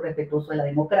gobierno respetuoso de la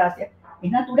democracia.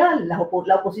 Es natural, la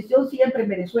oposición siempre en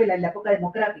Venezuela, en la época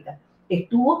democrática,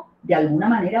 estuvo de alguna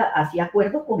manera, hacía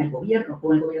acuerdos con el gobierno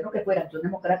que fuera Acción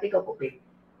Democrática o PP.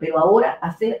 Pero ahora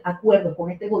hacer acuerdos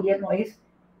con este gobierno es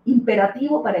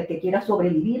imperativo para el que quiera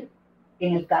sobrevivir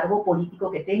en el cargo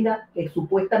político que tenga, que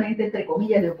supuestamente, entre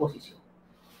comillas, de oposición.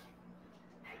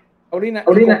 Paulina,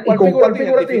 ¿y con cuál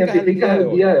figura te identificas el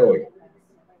día de hoy?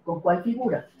 ¿Con cuál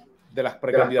figura? De las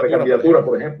precandidaturas,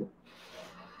 por ejemplo.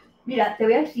 Mira, te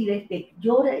voy a decir,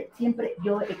 yo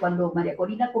cuando María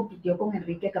Corina compitió con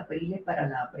Enrique Capriles para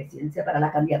la presidencia, para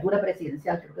la candidatura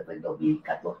presidencial, creo que fue en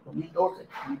 2012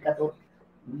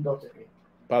 creo.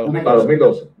 Para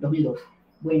 2012.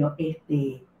 Bueno,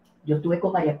 yo estuve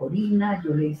con María Corina,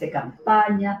 yo le hice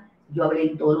campaña, yo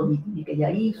hablé en todos los mítines que ella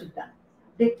hizo y tal.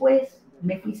 Después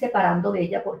me fui separando de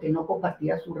ella porque no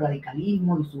compartía su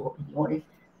radicalismo y sus opiniones,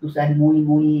 tú sabes,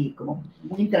 muy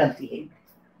intransigentes.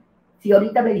 Si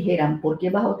ahorita me dijeran, ¿por qué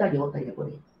vas a votar? Yo votaría por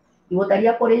ella. Y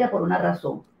votaría por ella por una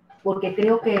razón, porque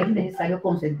creo que es necesario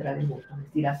concentrar el voto, es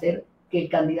decir, hacer que el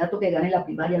candidato que gane la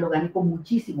primaria lo gane con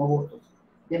muchísimos votos,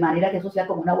 de manera que eso sea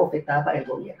como una bofetada para el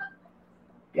gobierno.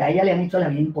 Que a ella le han hecho la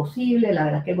vida imposible, la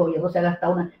verdad es que el gobierno se ha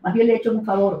gastado más bien le he hecho un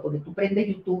favor, porque tú prendes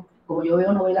YouTube, como yo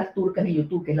veo novelas turcas en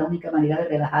YouTube, que es la única manera de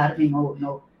relajarme y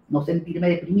no sentirme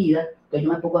deprimida, entonces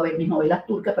yo me pongo a ver mis novelas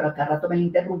turcas, pero a cada rato me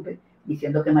interrumpen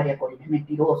diciendo que María Corina es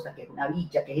mentirosa, que es una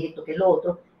bicha, que es esto, que es lo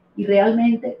otro, y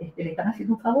realmente le están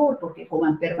haciendo un favor, porque como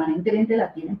permanentemente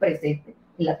la tienen presente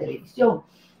en la televisión,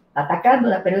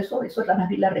 atacándola, pero eso más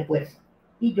bien la refuerza.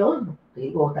 Y yo te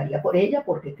digo, votaría por ella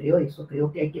porque creo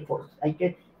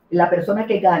que la persona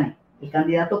que gane, el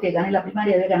candidato que gane la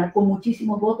primaria debe ganar con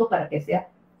muchísimos votos para que sea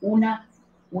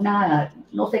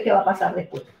no sé qué va a pasar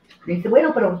después. Dice,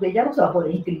 bueno, pero ella no se va a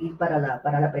poder inscribir para la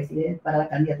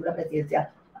candidatura presidencial.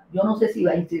 Yo no sé si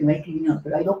va a inscribir, no,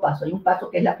 pero hay dos pasos. Hay un paso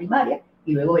que es la primaria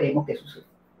y luego veremos qué sucede.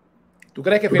 ¿Tú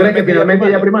crees que finalmente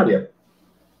haya primaria?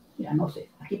 Mira, no sé.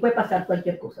 Aquí puede pasar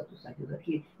cualquier cosa. Tú sabes.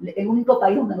 Aquí, el único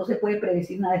país donde no se puede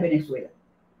predecir nada es Venezuela.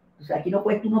 O sea, aquí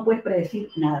tú no puedes predecir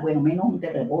nada. Bueno, menos un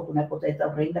terremoto, una cosa de esta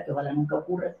horrenda que ojalá nunca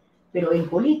ocurra. Pero en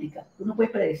política, tú no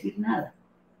puedes predecir nada.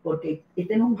 Porque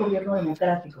este no es un gobierno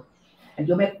democrático.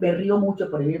 Yo me río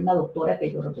mucho por ver una doctora que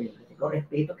yo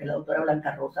respeto, que es la doctora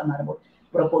Blanca Rosa Mármol,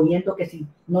 proponiendo que si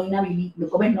no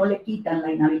le quitan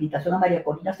la inhabilitación a María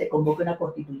Corina, se convoque una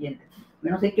constituyente. Yo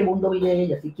no sé en qué mundo vive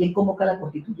ella, si quién convoca a la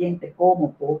constituyente,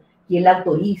 quién la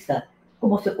autoriza,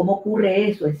 cómo ocurre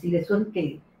eso, es decir,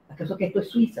 ¿acaso que esto es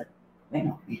Suiza?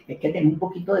 Bueno, es que tener un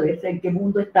poquito de verse en qué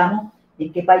mundo estamos,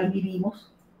 en qué país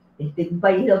vivimos, un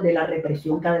país donde la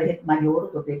represión cada vez es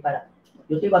mayor, yo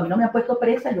te digo, a mí no me ha puesto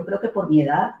presa, yo creo que por mi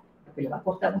edad, porque le va a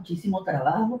costar muchísimo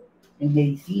trabajo, en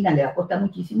medicina le va a costar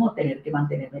muchísimo tener que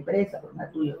mantenerme presa, por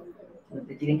una tuya,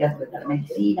 donde tienen que aceptar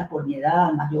medicinas por mi edad,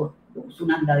 además yo uso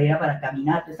una andadera para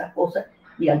caminar, todas esas cosas,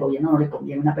 y al gobierno no le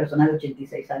conviene una persona de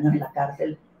 86 años en la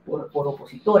cárcel por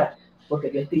opositora,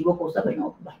 porque yo escribo cosas,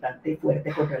 bueno, bastante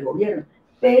fuertes contra el gobierno,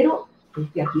 pero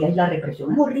aquí hay la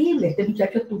represión, es horrible, este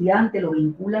muchacho estudiante lo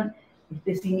vinculan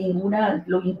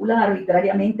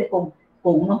arbitrariamente con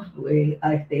unos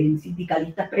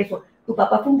sindicalistas presos. Tu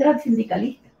papá fue un gran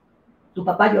sindicalista. Tu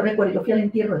papá, yo recuerdo, yo fui al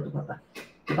entierro de tu papá.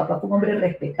 Tu papá fue un hombre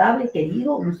respetable,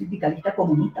 querido, un sindicalista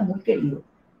comunista muy querido.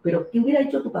 Pero ¿qué hubiera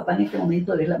hecho tu papá en este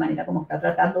momento de ver la manera como está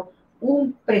tratando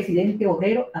un presidente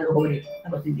obrero a los obreros, a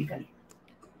los sindicalistas?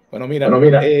 Bueno, mira, te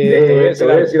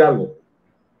voy a decir algo.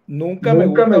 Nunca me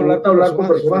gusta hablar con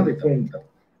personas difuntas.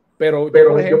 Pero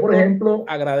yo, por ejemplo,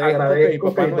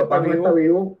 agradezco que mi papá no está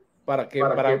vivo para que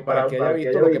haya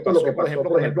visto lo que pasó, por ejemplo,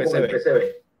 con el PCB.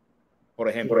 Por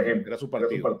ejemplo, era su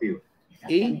partido.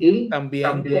 Y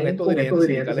también con estos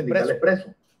dirigentes sindicales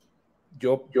presos.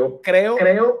 Yo creo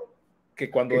que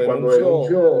cuando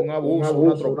denuncio un abuso,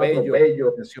 un atropello,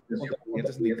 dirigentes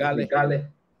sindicales,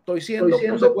 estoy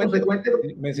siendo consecuente.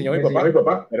 Me enseñó mi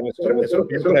papá. Pero eso es lo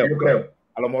que yo creo.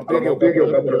 A lo mejor estoy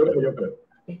equivocado, pero es lo que yo creo.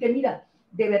 Es que mira,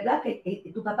 de verdad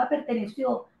que tu papá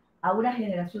perteneció a una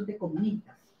generación de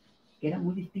comunistas que eran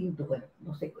muy distintos, bueno,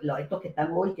 no sé, estos que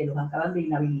están hoy, que los acaban de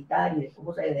inhabilitar y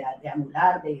de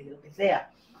anular, de lo que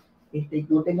sea,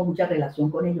 no tengo mucha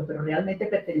relación con ellos, pero realmente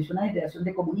perteneció a una generación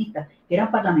de comunistas, que eran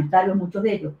parlamentarios, muchos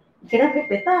de ellos, que eran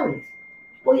respetables.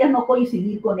 Podías no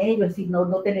coincidir con ellos, es decir,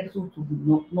 no tener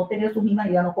su misma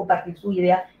idea, no compartir su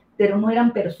idea, pero no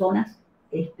eran personas,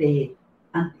 es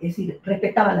decir,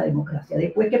 respetaban la democracia.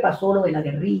 Después que pasó lo de la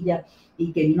guerrilla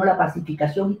y que vino la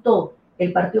pacificación y todo,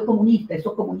 el Partido Comunista,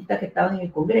 esos comunistas que estaban en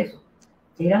el Congreso,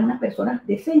 eran unas personas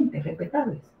decentes,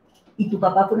 respetables. Y tu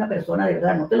papá fue una persona de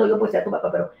verdad, no te lo digo porque sea tu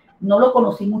papá, pero no lo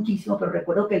conocí muchísimo, pero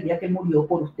recuerdo que el día que él murió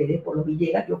por ustedes, por los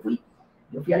Villegas, yo fui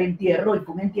al entierro, y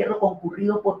fue un entierro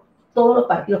concurrido por todos los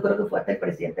partidos, creo que fue hasta el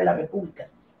presidente de la República,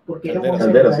 porque era un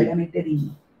hombre verdaderamente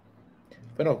digno.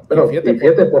 Pero fíjate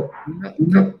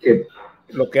que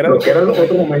lo que eran los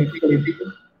otros momentos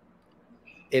políticos,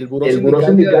 el buró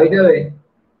sindical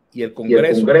y el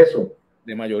Congreso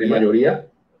de mayoría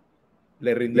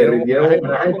le rindieron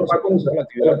homenaje al papá con la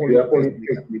actividad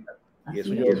política. Y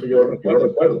eso yo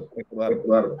recuerdo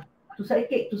recordarlo. Tú sabes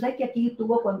que aquí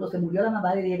estuvo cuando se murió la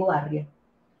mamá de Diego Arria.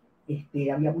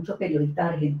 Había muchos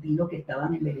periodistas argentinos que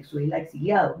estaban en Venezuela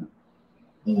exiliados, ¿no?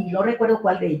 Y no recuerdo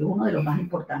cuál de ellos, uno de los más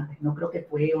importantes, no creo que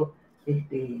fue,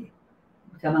 se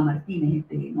llama Martínez,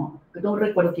 no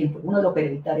recuerdo quién fue, uno de los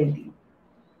periodistas argentinos.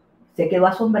 Se quedó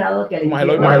asombrado que al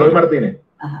Eloy Martínez.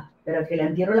 Ajá, pero que el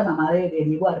entierro de la mamá de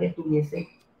Diego Arria estuviese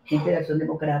gente de Acción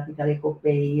Democrática, de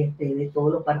COPEI, de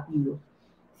todos los partidos.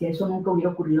 Si eso nunca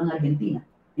hubiera ocurrido en Argentina.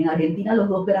 En Argentina los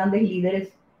dos grandes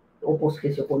líderes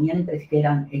que se oponían entre sí, que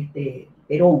eran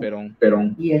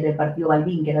Perón y el del partido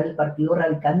Balbín, que era del partido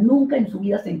radical, nunca en su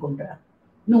vida se encontraron.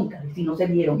 Nunca, si no se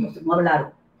vieron, no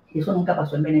hablaron. Eso nunca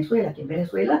pasó en Venezuela. Aquí en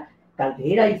Venezuela,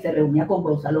 Caldera y se reunía con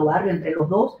Gonzalo Barrio, entre los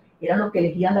dos eran los que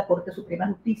elegían la Corte Suprema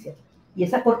de Justicia. Y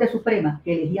esa Corte Suprema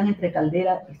que elegían entre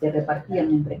Caldera, y se repartían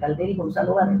entre Caldera y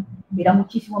Gonzalo Barrio, era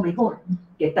muchísimo mejor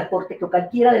que esta Corte, que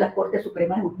cualquiera de las Cortes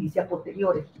Supremas de Justicia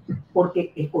posteriores,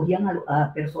 porque escogían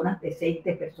a personas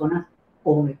decentes, personas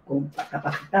con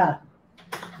capacitadas.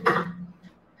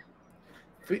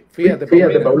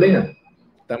 Fíjate, Paulina,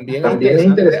 también es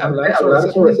interesante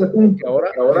hablar sobre ese punto, que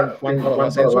ahora en cuanto a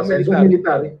los ascensos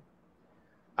militares,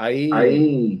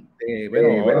 hay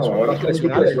ahora son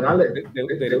discrecionales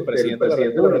del presidente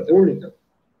de la República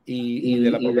y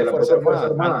de la propia Fuerza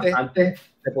Armada. Antes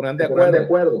se ponían de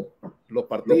acuerdo los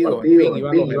partidos, en fin,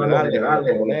 iban los generales,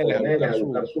 los coroneles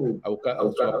a buscar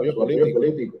su apoyo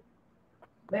político.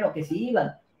 Bueno, que sí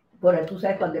iban. Pero tú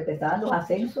sabes, cuando empezaban los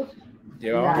ascensos,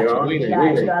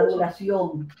 la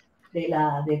adulación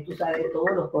de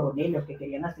todos los coroneles que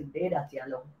querían ascender hacia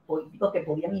los políticos que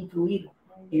podían influir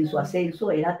en su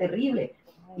ascenso era terrible.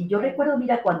 Y yo recuerdo,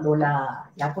 mira, cuando ya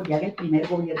en el primer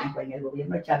gobierno, en el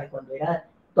gobierno de Chávez, cuando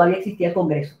todavía existía el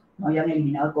Congreso, no habían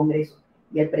eliminado el Congreso,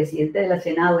 y el presidente del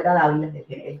Senado era Dávila,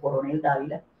 el coronel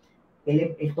Dávila.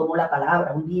 Él tomó la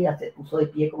palabra un día, se puso de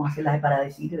pie como hace para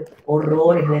decir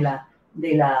horrores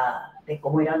de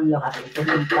cómo eran los ascensos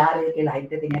militares, que la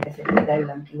gente tenía que ser militar de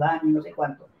blanquibaño y no sé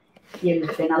cuánto. Y el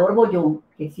senador Bollón,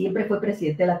 que siempre fue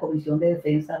presidente de la Comisión de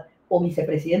Defensa o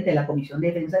vicepresidente de la Comisión de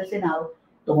Defensa del Senado,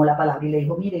 tomó la palabra y le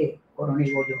dijo: mire,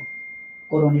 coronel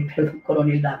Bollón,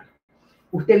 coronel Dávila,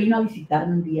 usted vino a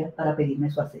visitarme un día para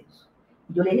pedirme su ascenso.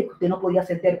 Y yo le dije que usted no podía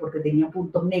ascender porque tenía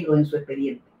puntos negros en su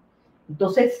expediente.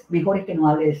 Entonces, mejor es que no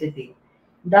hable de ese tema.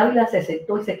 Dávila se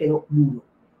sentó y se quedó mudo.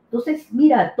 Entonces,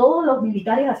 mira, todos los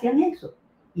militares hacían eso.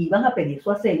 Iban a pedir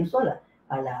su ascenso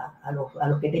a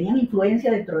los que tenían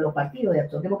influencia dentro de los partidos de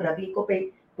Acción Democrática y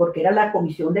COPEI, porque era la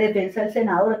Comisión de Defensa del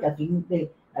Senado la que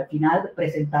al final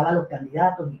presentaba a los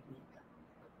candidatos.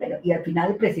 Y al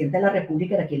final el presidente de la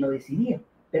República era quien lo decidía.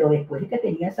 Pero después de que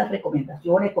tenía esas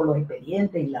recomendaciones con los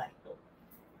expedientes y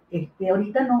todo.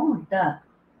 Ahorita no, ahorita...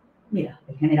 Mira,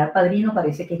 el general Padrino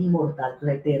parece que es inmortal, es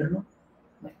eterno.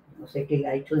 Bueno, no sé qué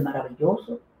ha hecho de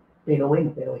maravilloso, pero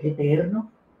es eterno.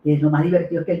 Y lo más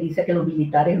divertido es que él dice que los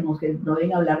militares no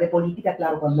deben hablar de política,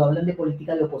 claro, cuando hablan de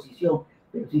política de oposición,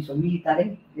 pero si son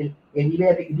militares, él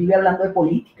vive hablando de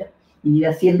política y vive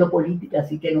haciendo política,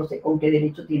 así que no sé con qué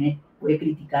derecho puede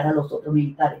criticar a los otros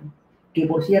militares, ¿no? Que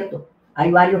por cierto, hay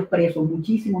varios presos,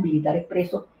 muchísimos militares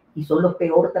presos, y son los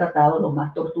peor tratados, los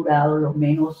más torturados,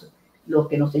 los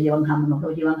que no los llevan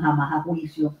jamás a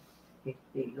juicio,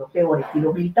 los peores. Y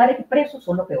los militares presos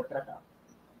son los peor tratados.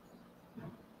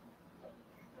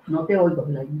 No te oigo,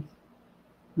 Vladimir.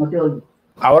 No te oigo.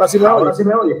 Ahora sí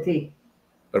me oye. Sí.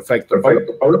 Perfecto.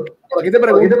 Pablo, por aquí te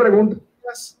pregunto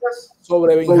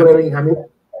sobre Benjamín.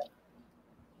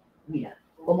 Mira,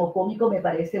 como cómico me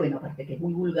parece, bueno, aparte que es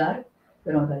muy vulgar,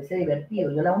 pero me parece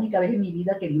divertido. Yo la única vez en mi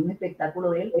vida que vi un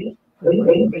espectáculo de él fue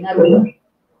en Aruba.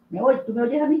 ¿Tú me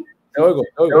oyes a mí? Te oigo.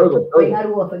 Fue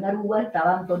en Aruba,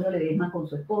 estaba Antonio Ledesma con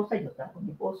su esposa y yo estaba con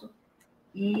mi esposo.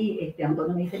 Y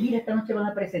Antonio me dice: mira, esta noche van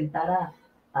a presentar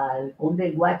al conde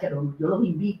del Guácharo, yo los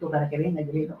invito para que vengan.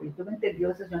 Yo le digo: no, tú me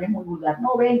entendió, ese señor es muy vulgar.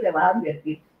 No, ven, te vas a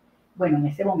divertir. Bueno, en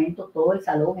ese momento todo el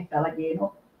salón estaba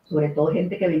lleno, sobre todo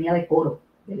gente que venía de Coro,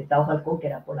 del Estado Falcón, que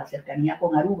era por la cercanía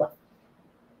con Aruba.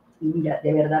 Y mira,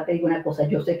 de verdad te digo una cosa,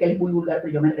 yo sé que él es muy vulgar,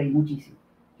 pero yo me reí muchísimo.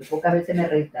 Pocas veces me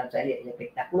resta, o sea, el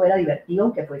espectáculo era divertido,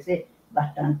 aunque fuese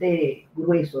bastante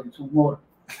grueso en su humor.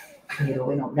 Pero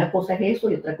bueno, una cosa es eso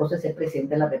y otra cosa es ser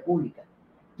presidente de la República.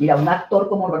 Mira, un actor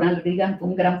como Ronald Reagan fue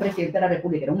un gran presidente de la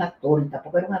República, era un actor, y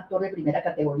tampoco era un actor de primera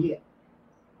categoría.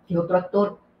 Y otro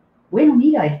actor, bueno,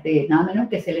 mira, nada menos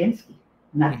que Zelensky,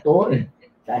 un actor,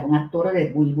 o sea, un actor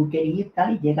muy, muy querido y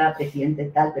tal, y llega a presidente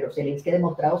tal, pero Zelensky ha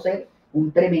demostrado ser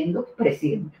un tremendo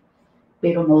presidente.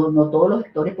 Pero no todos los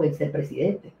actores pueden ser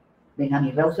presidentes.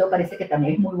 Benjamín Rauseo parece que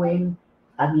también es muy buen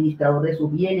administrador de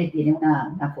sus bienes, tiene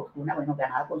una fortuna, bueno,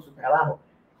 ganada con su trabajo,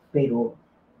 pero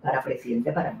para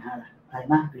presidente para nada.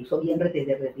 Además, hizo bien de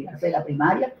retirarse de la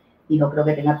primaria y no creo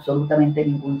que tenga absolutamente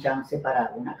ningún chance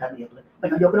para una candidatura.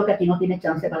 Bueno, yo creo que aquí no tiene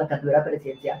chance para la candidatura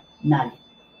presidencial nadie.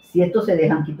 Si estos se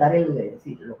dejan quitar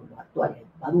los actuales,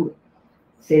 Maduro,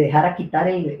 se dejara quitar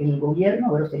el gobierno,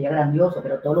 bueno, sería grandioso,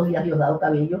 pero todos los días Diosdado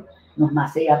Cabello nos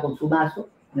macea con su mazo,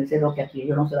 me dice que aquí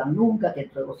ellos no se van nunca, que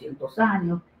dentro de 200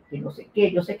 años, que no sé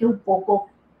qué. Yo sé que un poco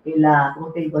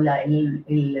 ¿cómo te digo?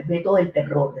 El método del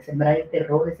terror, de sembrar el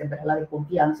terror, de sembrar la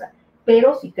desconfianza,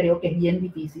 pero sí creo que es bien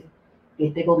difícil que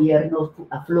este gobierno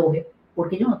afloje,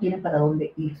 porque ellos no tienen para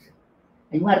dónde irse.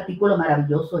 Hay un artículo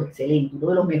maravilloso, excelente, uno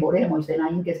de los mejores de Moisés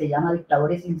Naim, que se llama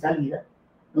Dictadores sin salida,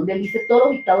 donde él dice todos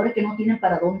los dictadores que no tienen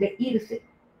para dónde irse.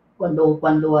 Cuando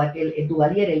el Duvalier,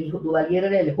 Duvalier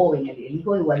era el joven, el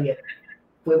hijo de Duvalier,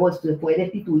 fue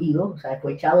destituido, o sea,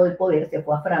 fue echado del poder, se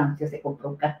fue a Francia, se compró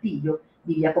un castillo,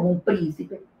 vivía como un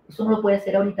príncipe. Eso no lo puede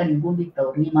hacer ahorita ningún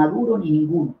dictador, ni Maduro ni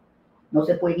ninguno. No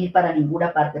se pueden ir para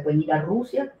ninguna parte, pueden ir a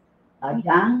Rusia, a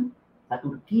Irán, a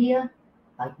Turquía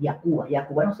y a Cuba. Y a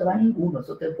Cuba no se va ninguno,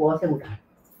 eso te puedo asegurar.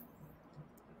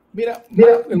 Mira, el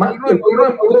gobierno de Maduro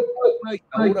es una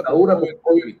dictadura,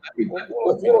 ¿cómo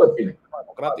define?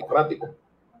 Democrático.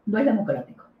 No es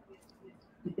democrático.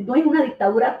 No es una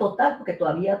dictadura total, porque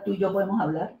todavía tú y yo podemos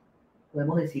hablar,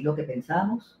 podemos decir lo que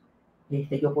pensamos,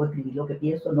 yo puedo escribir lo que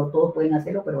pienso, no todos pueden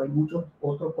hacerlo, pero hay muchos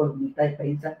otros columnistas de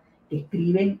prensa que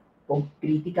escriben con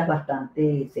críticas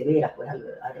bastante severas pues,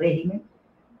 al régimen.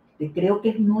 Creo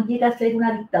que no llega a ser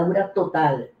una dictadura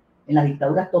total. En las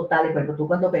dictaduras totales, por ejemplo, tú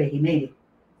cuando Pérez Jiménez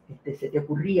se te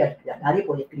ocurría, nadie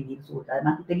podía escribir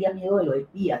además tú tenías miedo de los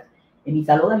espías. En mi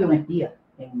salón había un espía,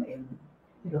 pero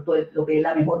lo que es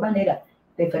la mejor manera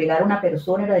de fregar a una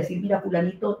persona era decir, mira,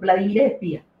 fulanito, Vladimir es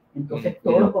espía. Entonces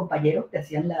todos los compañeros te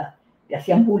hacían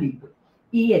bullying. Pues.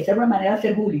 Y esa era una manera de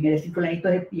hacer bullying, es decir, fulanito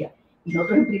es espía. Y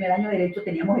nosotros en primer año de Derecho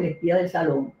teníamos el espía del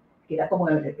salón, que era como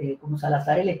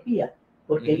Salazar el espía,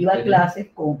 porque él iba a clases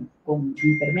con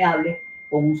impermeables,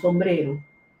 con un sombrero,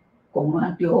 con unos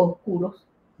anteojos oscuros,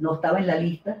 no estaba en la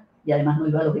lista y además no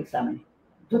iba a los exámenes.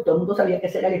 Entonces todo el mundo sabía que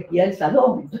ese era el espía del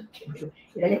salón, entonces,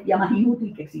 era el espía más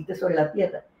inútil que existe sobre la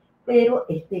tierra. Pero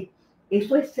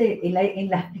eso es, en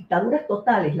las dictaduras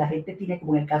totales la gente tiene,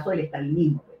 como en el caso del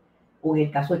estalinismo, o en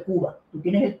el caso de Cuba, tú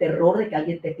tienes el terror de que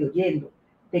alguien te esté oyendo,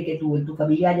 de que en tu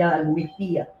familia haya algún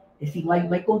espía, es decir, no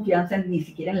hay confianza ni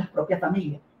siquiera en las propias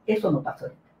familias. Eso no pasa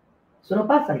ahorita. Eso no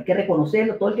pasa, hay que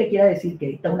reconocerlo. Todo el que quiera decir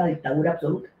que esta es una dictadura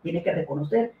absoluta tiene que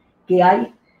reconocer que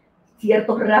hay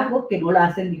ciertos rasgos que no la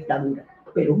hacen dictadura,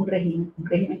 pero es un régimen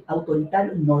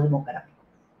autoritario y no democrático.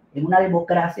 En una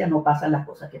democracia no pasan las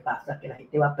cosas que pasan, que la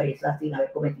gente va presa sin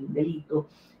haber cometido un delito,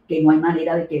 que no hay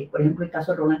manera de que, por ejemplo, el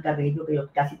caso de Roland Carrillo, que yo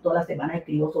casi todas las semanas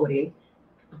escribo sobre él.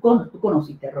 Tú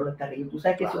conociste a Roland Carrillo, tú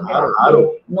sabes que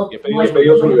no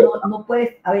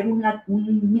puede haber un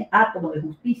átomo de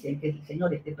justicia en que el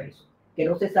señor esté preso, que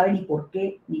no se sabe ni por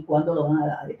qué, ni cuándo lo van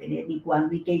a detener, ni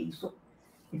cuándo, ni qué hizo.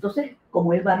 Entonces,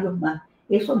 como él, varios más,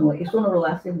 eso no lo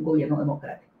hace un gobierno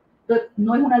democrático. Entonces,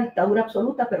 no es una dictadura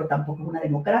absoluta, pero tampoco es una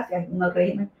democracia, es un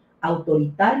régimen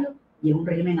autoritario y es un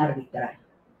régimen arbitrario.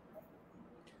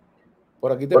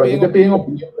 Por aquí te piden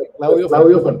opinión de Claudio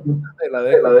de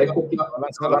la DECO que va a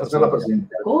lanzar la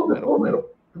presidencia. ¿Cómo?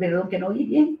 Perdón, que no oí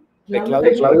bien.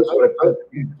 Claudio sobre Claudio.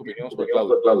 Tu opinión sobre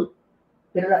Claudio.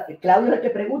 Pero Claudio es el que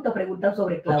preguntan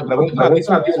sobre Claudio. Pregunta a ti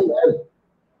sobre él.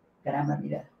 Caramba,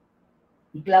 mira.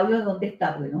 ¿Y Claudio de dónde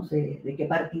está? Pues no sé, de qué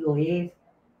partido es,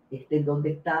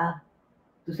 dónde está.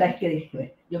 Tú sabes que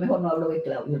yo mejor no hablo de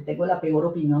Claudio. Tengo la peor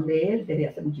opinión de él desde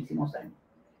hace muchísimos años.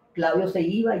 Claudio se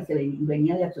iba y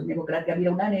venía de Acción Democrática.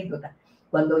 Mira, una anécdota.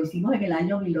 Cuando hicimos en el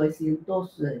año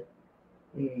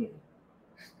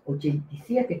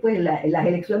 1987, fue las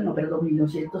elecciones,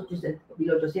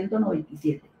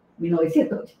 1897.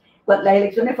 Las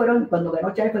elecciones fueron, cuando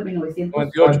ganó Chávez fue en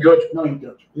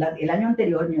 1998. El año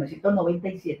anterior,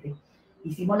 1997,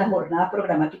 hicimos las jornadas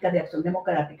programáticas de Acción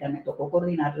Democrática, me tocó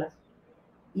coordinarlas,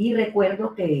 y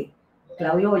recuerdo que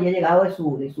Claudio había llegado de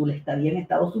su estadía en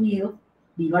Estados Unidos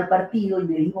vino al partido y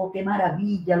me dijo, qué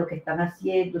maravilla lo que están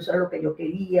haciendo, eso era lo que yo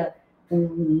quería,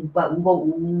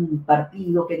 un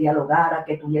partido que dialogara,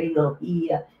 que tuviera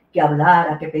ideología, que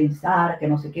hablara, que pensara, que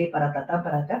no sé qué, para tratar,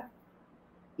 para acá.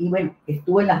 Y bueno,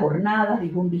 estuve en las jornadas,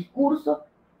 dijo un discurso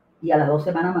y a las 2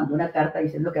 semanas mandó una carta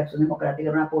diciendo que Acción Democrática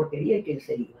era una porquería y que él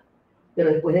se iba. Pero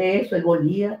después de eso, él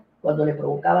volvía, cuando le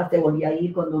provocaba, se volvía a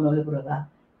ir, cuando no le provocaba.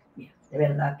 Mira, de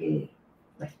verdad que,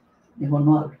 bueno, mejor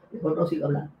no hablo, mejor no sigo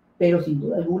hablando. Pero sin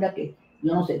duda alguna que,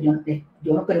 yo no sé, yo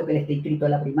no creo que él esté inscrito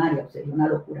en la primaria, sería una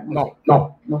locura,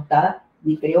 no está,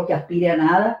 ni creo que aspire a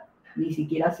nada, ni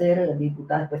siquiera a ser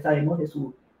diputada. Después sabemos de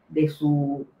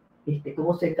su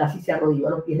cómo casi se arrodilló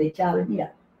a los pies de Chávez.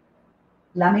 Mira,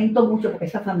 lamento mucho porque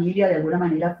esa familia de alguna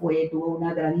manera tuvo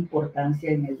una gran importancia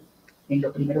en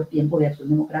los primeros tiempos de Acción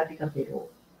Democrática, pero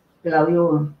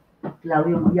Claudio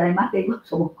no. Y además él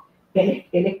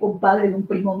es compadre de un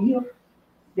primo mío,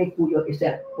 o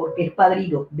sea, porque es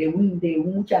padrino de un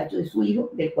muchacho, de su hijo,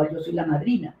 del cual yo soy la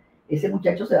madrina. Ese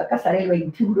muchacho se va a casar el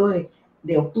 21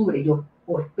 de octubre, yo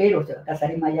espero, se va a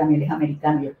casar en Miami, él es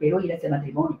americano, yo espero ir a ese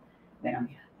matrimonio. Bueno,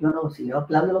 mira, yo no, si yo a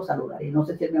Claudio lo saludaré, no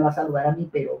sé si él me va a saludar a mí,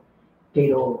 pero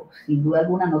sin duda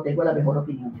alguna no tengo la mejor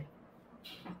opinión de él.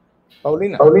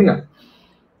 Paulina,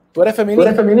 ¿tú eres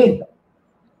feminista?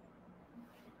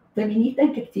 Feminista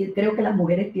en que creo que las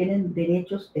mujeres tienen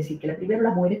derechos, es decir, que primero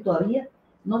las mujeres todavía,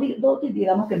 no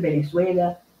digamos que en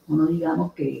Venezuela, o no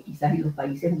digamos que quizás en los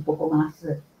países un poco más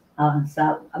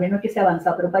avanzados, a ver, no es que sea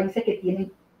avanzado, pero países que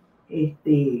tienen,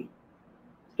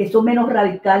 que son menos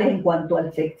radicales en cuanto a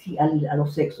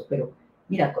los sexos, pero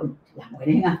mira, con las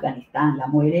mujeres en Afganistán, las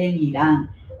mujeres en Irán,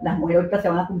 las mujeres ahorita se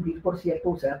van a cumplir, por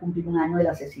cierto, se va a cumplir 1 año del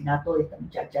asesinato de esta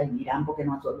muchacha en Irán porque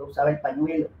no solo usaba el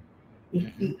pañuelo.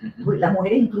 Y las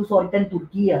mujeres incluso ahorita en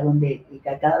Turquía, donde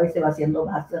cada vez se va haciendo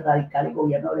más radical el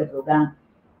gobierno de Erdogan.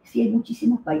 Sí, hay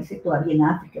muchísimos países todavía en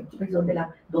África, muchos países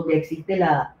donde existe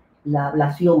la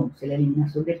ablación, la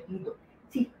eliminación del clítoris.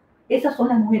 Sí, esas son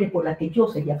las mujeres por las que yo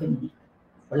sería feminista,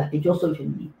 por las que yo soy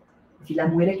feminista. Es decir,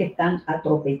 las mujeres que están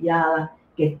atropelladas,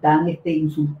 que están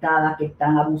insultadas, que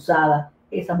están abusadas,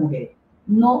 esas mujeres.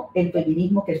 No el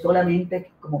feminismo que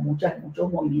solamente, como muchos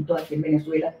movimientos aquí en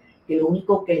Venezuela, que lo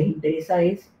único que les interesa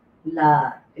es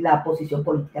la posición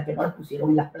política, que no las pusieron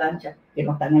en las planchas, que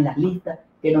no están en las listas,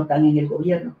 que no están en el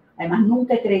gobierno. Además,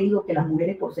 nunca he creído que las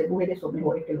mujeres, por ser mujeres, son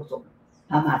mejores que los hombres.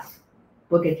 Jamás.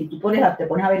 Porque si tú te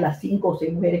pones a ver las 5 o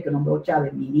 6 mujeres que nombró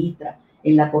Chávez, ministra,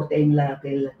 en la Corte, en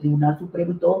el Tribunal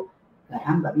Supremo y todo,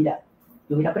 caramba, mira,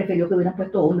 yo hubiera preferido que hubieran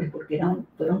puesto hombres porque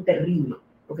fueron terribles,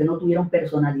 porque no tuvieron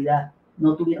personalidad,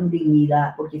 no tuvieron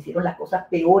dignidad, porque hicieron las cosas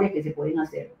peores que se pueden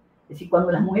hacer. Es decir,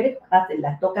 cuando las mujeres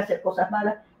las toca hacer cosas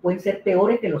malas, pueden ser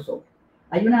peores que los hombres.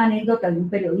 Hay una anécdota de un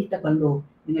periodista cuando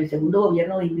en el segundo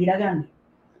gobierno de Indira Gandhi,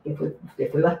 que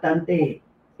fue bastante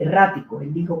errático,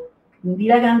 él dijo,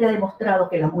 Indira Gandhi ha demostrado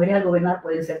que las mujeres al gobernar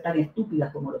pueden ser tan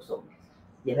estúpidas como los hombres.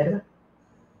 Y es verdad.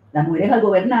 Las mujeres al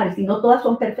gobernar, si no todas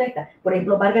son perfectas. Por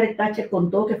ejemplo, Margaret Thatcher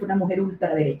contó que fue una mujer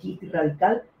ultraderechista y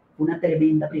radical, fue una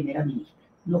tremenda primera ministra,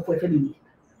 no fue feminista.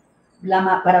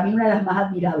 Para mí una de las más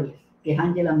admirables, que es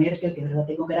Angela Merkel, que de verdad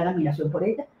tengo gran admiración por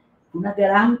ella, fue una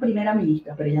gran primera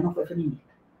ministra, pero ella no fue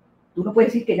feminista. Tú no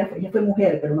puedes decir que ella fue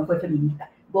mujer, pero no fue feminista.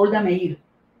 Golda Meir,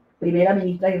 primera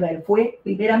ministra de Israel, fue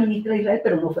primera ministra de Israel,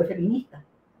 pero no fue feminista.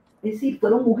 Es decir,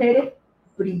 fueron mujeres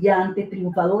brillantes,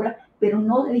 triunfadoras, pero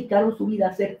no dedicaron su vida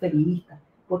a ser feministas,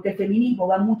 porque el feminismo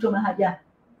va mucho más allá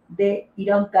de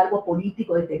ir a un cargo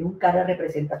político, de tener un cargo de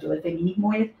representación. El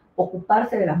feminismo es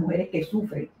ocuparse de las mujeres que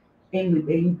sufren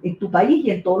en tu país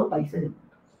y en todos los países del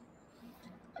mundo.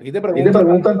 Aquí te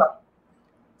preguntan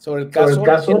sobre el caso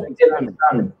del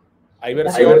examen. Hay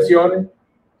versiones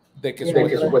de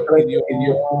que supuestamente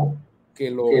pidió que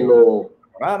lo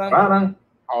pararan.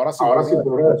 Ahora sí,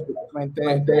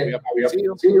 había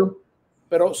fallecido.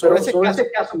 Pero sobre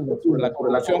ese caso, sobre la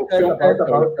corrupción que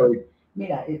destapó.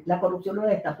 Mira, la corrupción no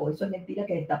destapó, eso es mentira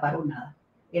que destaparon nada.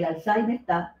 El Alzheimer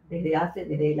está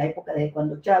desde la época de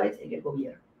cuando Chávez en el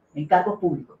gobierno, en cargos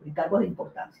públicos, en cargos de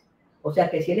importancia. O sea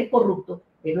que si él es corrupto,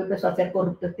 él no empezó a ser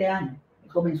corrupto este año, él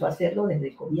comenzó a hacerlo desde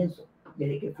el comienzo,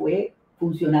 desde que fue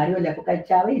funcionario en la época de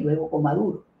Chávez y luego con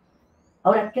Maduro.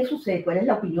 Ahora, ¿qué sucede? ¿Cuál es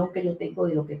la opinión que yo tengo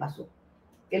de lo que pasó?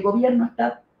 El gobierno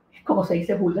está, como se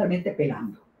dice vulgarmente,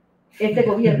 pelando. Este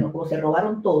gobierno, como se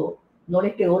robaron todo, no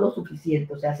les quedó lo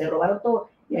suficiente. O sea, se robaron todo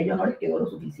y a ellos no les quedó lo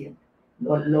suficiente.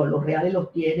 Los reales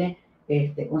los tiene,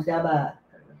 ¿cómo se llama?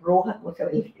 Rojas, ¿cómo se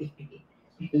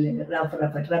llama?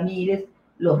 Rafael Ramírez,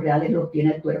 los reales los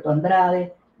tiene el Tuerto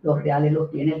Andrade, los reales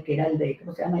los tiene el que era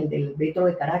 ¿cómo se llama? El del Metro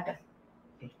de Caracas.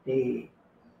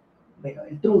 Bueno,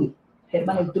 el Trudy,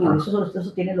 Germán el Trudy,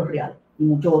 esos tienen los reales y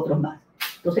muchos otros más.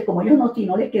 Entonces, como ellos no, si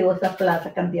no les quedó esa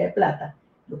cantidad de plata,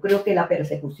 yo creo que la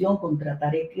persecución contra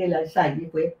Tarek el Al-Saidi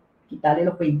fue quitarle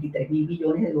los 23.000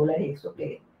 billones de dólares, eso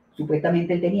que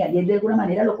supuestamente él tenía. Y él de alguna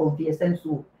manera lo confiesa en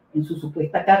su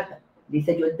supuesta carta.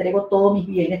 Dice, yo entrego todos mis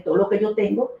bienes, todo lo que yo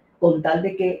tengo, con tal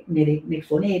de que me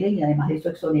exoneren, y además de eso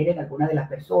exoneren a algunas de las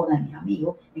personas, mis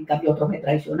amigos, en cambio otros me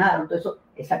traicionaron. Entonces,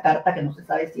 esa carta que no se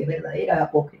sabe si es verdadera, es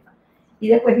apócrifa. Y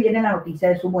después viene la noticia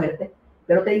de su muerte.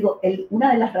 Pero te digo,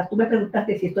 una de las razones, tú me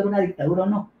preguntaste si esto era una dictadura o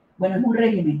no. Bueno, es un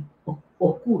régimen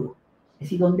oscuro, es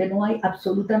decir, donde no hay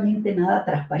absolutamente nada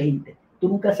transparente. Tú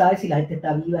nunca sabes si la gente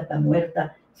está viva, está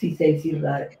muerta, si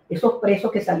esos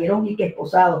presos que salieron y que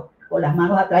esposados, con las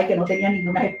manos atrás y que no tenían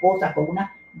ninguna esposa, con unas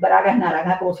bragas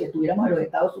naranjas como si estuviéramos en los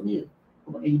Estados Unidos,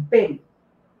 como en el imperio.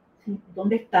 ¿Sí?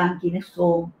 ¿Dónde están? ¿Quiénes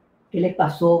son? ¿Qué les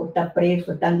pasó? ¿Están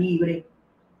presos? ¿Están libres?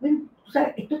 Bueno, tú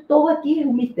sabes, todo aquí es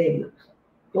un misterio.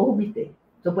 Todo es un misterio.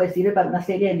 Esto puede servir para una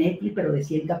serie de Netflix, pero de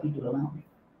 100 capítulos más o menos.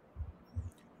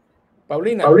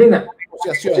 Paulina,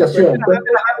 negociación.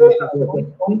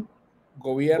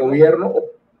 Gobierno.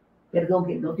 Perdón,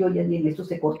 que no te oyes bien, eso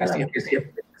se corta la voz.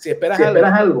 Si esperas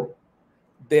algo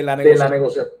de la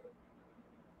negociación.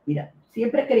 Mira,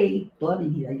 siempre creí, toda mi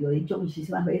vida, y lo he dicho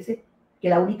muchísimas veces, que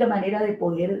la única manera de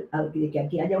que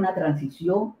aquí haya una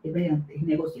transición es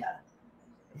negociada.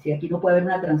 Es decir, aquí no puede haber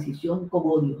una transición con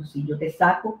odio. Si yo te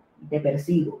saco y te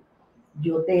persigo,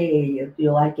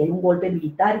 aquí hay un golpe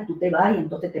militar y tú te vas y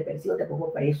entonces te persigo, te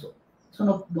pongo preso.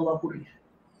 Eso no va a ocurrir.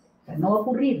 O sea, no va a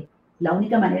ocurrir. La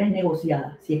única manera es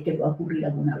negociada, si es que va a ocurrir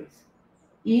alguna vez.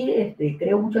 Y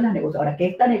creo mucho en las negociaciones. Ahora, que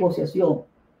esta negociación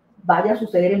vaya a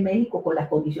suceder en México con las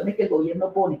condiciones que el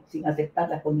gobierno pone, sin aceptar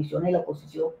las condiciones de la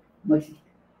oposición, no existe.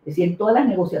 Es decir, en todas las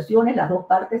negociaciones las dos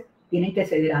partes tienen que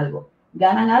ceder algo.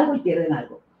 Ganan algo y pierden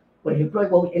algo. Por ejemplo,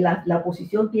 la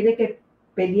oposición tiene que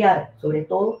pelear, sobre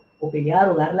todo, o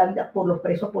dar la vida por los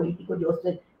presos políticos.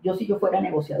 Yo si yo fuera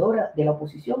negociadora de la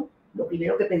oposición, lo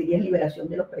primero que pediría es liberación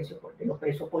de los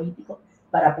presos políticos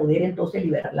para poder entonces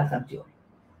liberar las sanciones.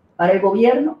 Para el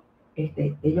gobierno,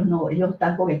 ellos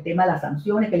están con el tema de las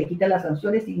sanciones, que le quitan las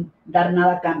sanciones sin dar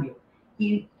nada a cambio.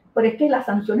 Pero es que las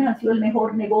sanciones han sido el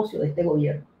mejor negocio de este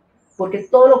gobierno, porque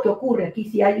todo lo que ocurre aquí,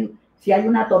 si hay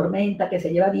una tormenta que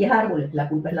se lleva 10 árboles, la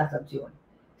culpa es las sanciones.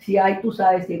 Si tú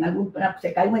sabes, si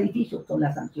se cae un edificio, son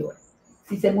las sanciones.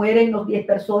 Si se mueren los 10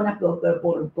 personas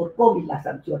por COVID, las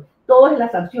sanciones. Todo es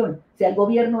las sanciones. O sea, el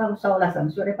gobierno ha usado las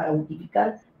sanciones para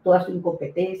justificar toda su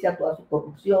incompetencia, toda su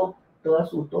corrupción,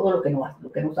 todo lo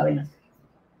que no saben hacer.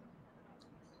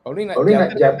 Paulina,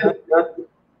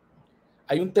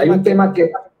 hay un tema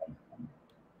que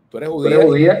tú eres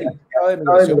judía y de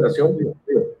migración.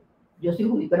 Yo soy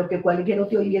judía, pero que cualquier no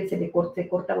te oí bien, se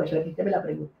corta, pues repíteme la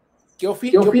pregunta. ¿Qué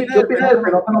opinas del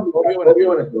fenómeno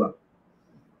venezolano?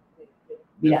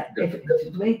 Mira, si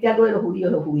tú me dijiste algo de los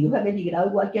judíos han emigrado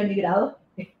igual que han migrado.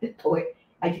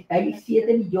 Hay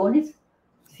 7 millones,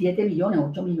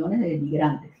 8 millones de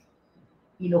migrantes.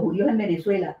 Y los judíos en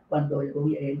Venezuela, cuando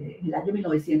el año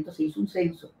 1900 se hizo un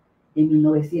censo, en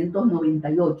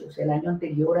 1998, o sea, el año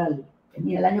anterior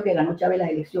el año que ganó Chávez las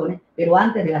elecciones, pero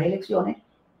antes de las elecciones,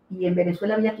 y en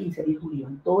Venezuela había 15.000 judíos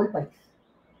en todo el país.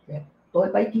 O sea, todo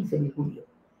el país 15.000 judíos.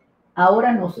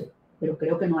 Ahora no sé, pero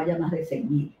creo que no haya más de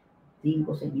 6.000,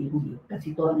 5 o 6.000 judíos,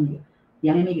 casi todos han ido. Y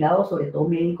han emigrado sobre todo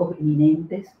médicos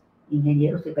eminentes,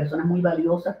 ingenieros y personas muy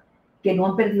valiosas que no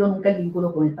han perdido nunca el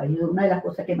vínculo con el país. Una de las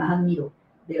cosas que más admiro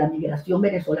de la migración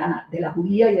venezolana, de la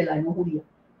judía y de la no judía,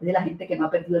 es de la gente que no ha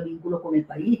perdido el vínculo con el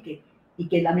país y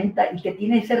que lamenta y que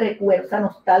tiene ese recuerdo, esa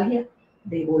nostalgia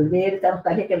de volver, esa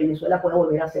nostalgia que Venezuela pueda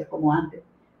volver a ser como antes.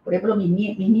 Por ejemplo,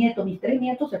 mis 3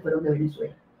 nietos se fueron de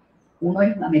Venezuela. Uno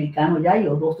es americano ya y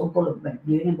los 2 son colombianos,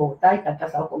 viven en Bogotá y están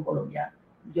casados con colombianos.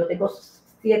 Yo tengo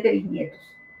 7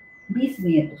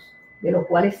 bisnietos, de los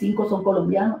cuales 5 son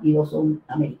colombianos y 2 son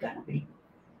americanos.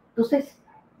 Entonces,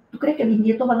 ¿tú crees que mis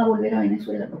nietos van a volver a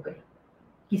Venezuela? No creo.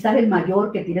 Quizás el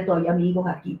mayor, que tiene todavía amigos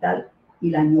aquí y tal, y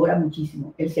la añora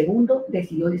muchísimo. El segundo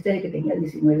decidió irse desde que tenía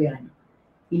 19 años.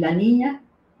 Y la niña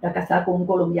está casada con un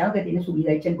colombiano que tiene su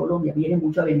vida hecha en Colombia, viene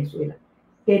mucho a Venezuela.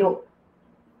 Pero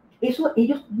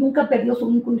ellos nunca han perdido su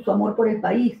vínculo y su amor por el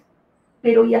país.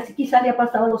 Pero y así quizás le ha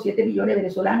pasado a los 7 millones de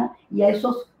venezolanos y a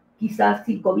esos quizás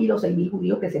 5.000 o 6.000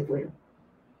 judíos que se fueron.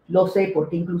 Lo sé,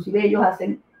 porque inclusive ellos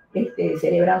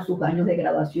celebran sus años de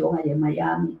graduación allá en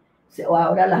Miami.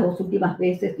 Ahora las 2 últimas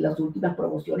veces, las últimas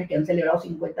promociones que han celebrado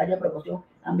 50 años de promoción,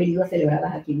 han venido a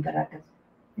celebrarlas aquí en Caracas.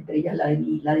 Entre ellas la de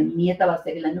mi nieta va a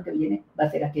ser el año que viene, va a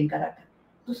ser aquí en Caracas.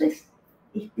 Entonces,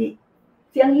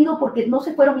 se han ido porque no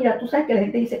se fueron. Mira, tú sabes que la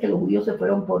gente dice que los judíos se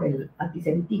fueron por el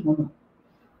antisemitismo, ¿no?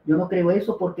 Yo no creo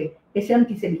eso porque ese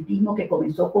antisemitismo que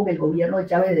comenzó con el gobierno de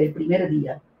Chávez desde el primer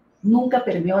día nunca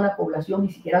permeó a la población, ni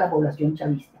siquiera a la población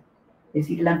chavista. Es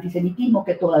decir, el antisemitismo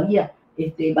que todavía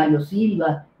Mario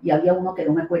Silva, y había uno que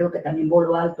no me acuerdo que también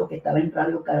voló alto, que estaba en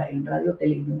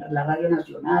la Radio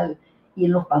Nacional, y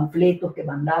en los panfletos que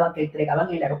mandaban, que entregaban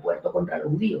en el aeropuerto contra los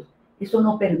judíos. Eso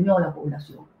no permeó a la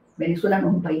población. Venezuela no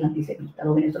es un país antisemita,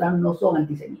 los venezolanos no son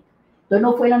antisemitas. Entonces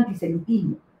no fue el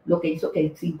antisemitismo lo que hizo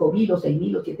que 5.000 o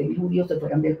 6.000 o 7.000 judíos se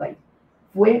fueran del país.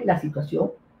 Fue la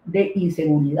situación de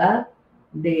inseguridad,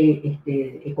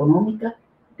 económica,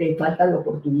 de falta de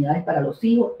oportunidades para los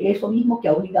hijos, eso mismo que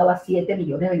ha obligado a 7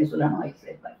 millones de venezolanos a irse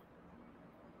del país.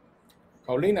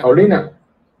 Paulina,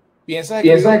 ¿piensas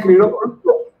escribirlo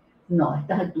pronto? No, a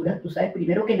estas alturas, tú sabes,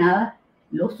 primero que nada,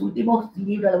 los últimos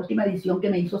libros, la última edición que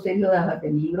me hizo Sergio de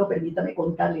mi libro, permítame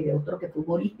contarle, de otro que fue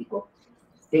humorístico,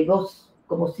 tengo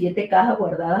como 7 cajas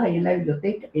guardadas ahí en la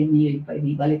biblioteca, en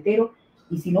mi maletero,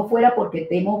 y si no fuera porque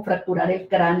temo fracturar el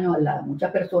cráneo a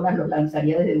muchas personas, los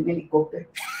lanzaría desde un helicóptero,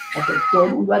 para que todo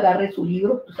el mundo agarre su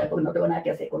libro, tú sabes, porque no tengo nada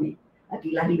que hacer con él.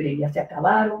 Aquí las librerías se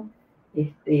acabaron,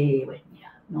 bueno,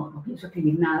 mira, no pienso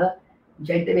escribir nada.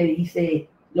 Mucha gente me dice,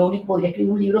 lo único, podría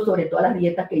escribir un libro sobre todas las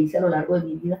dietas que hice a lo largo de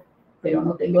mi vida, pero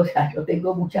no tengo, o sea, yo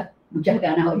tengo muchas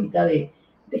ganas ahorita de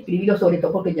escribirlo, sobre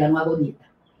todo porque ya no hago dieta.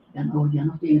 Ya no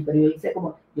estoy, pero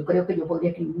yo creo que yo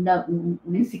podría escribir una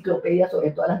enciclopedia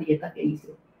sobre todas las dietas que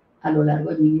hice a lo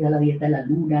largo de mi vida, la dieta de la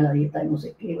luna, la dieta de no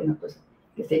sé qué, bueno, pues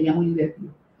que sería muy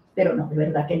divertido. Pero no, de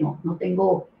verdad que no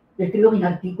tengo, yo escribo mis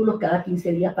artículos cada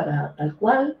 15 días para tal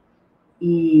cual,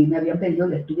 y me habían pedido,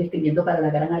 le estuve escribiendo para La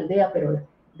Gran Aldea, pero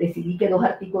decidí que 2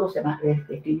 artículos,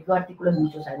 escribir 2 artículos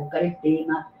mucho, o sea, buscar el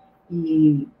tema,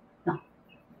 y no,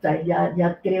 o sea,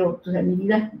 ya creo, o sea,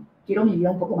 quiero mi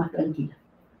vida un poco más tranquila.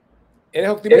 ¿Eres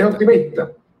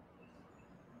optimista?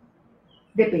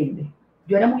 Depende.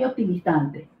 Yo era muy optimista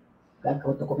antes,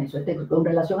 cuando comenzó con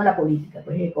relación a la política.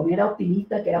 Pues como era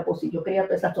optimista, que era posible, yo creía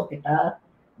todas esas soquetadas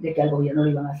de que al gobierno lo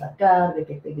iban a sacar, de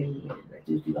que el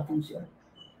iba a funcionar.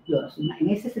 Yo no soy, en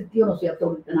ese sentido no soy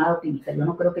nada optimista. Yo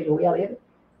no creo que yo voy a ver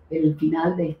el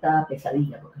final de esta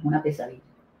pesadilla, porque es una pesadilla.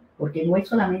 Porque no es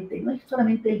solamente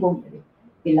el gobierno,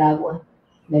 el agua,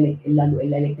 la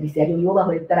electricidad. Yo vivo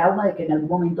bajo el trauma de que en algún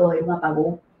momento va a haber un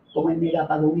apagón, como el mega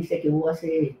apagón dice que hubo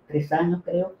hace 3 años,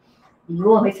 creo. Y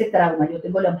vivo bajo ese trauma. Yo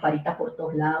tengo lamparitas por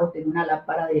todos lados, tengo una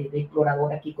lámpara de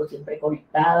explorador aquí siempre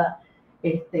conectada.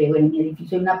 Bueno, en mi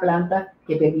edificio hay una planta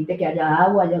que permite que haya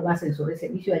agua, haya un ascensor de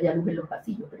servicio, haya luz en los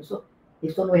pasillos. Pero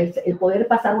eso no es el poder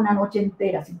pasar una noche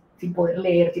entera sin poder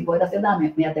leer, sin poder hacer nada,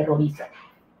 me aterroriza.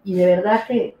 Y de verdad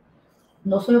que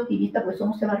no soy optimista, porque eso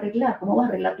no se va a arreglar. ¿Cómo vas a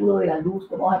arreglar tú lo de la luz?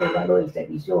 ¿Cómo vas a arreglar lo del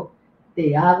servicio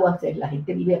de agua? O sea, la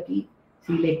gente vive aquí.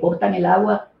 Si le cortan el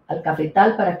agua al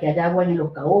cafetal para que haya agua en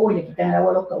los caobos, y le quitan el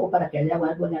agua a los caobos para que haya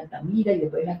agua en Altamira, y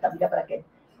después en Altamira para que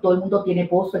todo el mundo tiene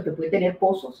pozos, el que puede tener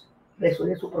pozos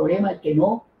resuelve su problema, el que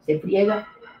no, se friega.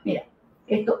 Mira,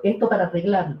 esto para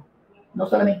arreglarlo, no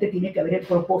solamente tiene que haber el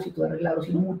propósito de arreglarlo,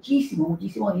 sino muchísimo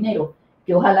dinero,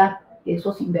 que ojalá que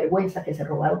esos sinvergüenzas que se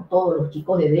robaron todos, los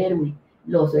chicos de Derby,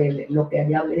 los que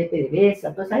allá hablé de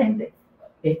PDVSA, toda esa gente,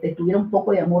 tuviera un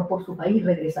poco de amor por su país,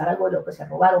 regresar algo de lo que se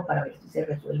robaron para ver si se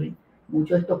resuelven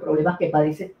muchos de estos problemas que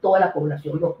padece toda la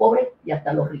población, los pobres y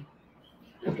hasta los ricos,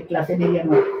 porque clase media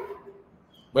no.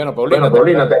 Bueno, Paulina,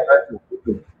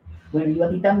 bueno, yo a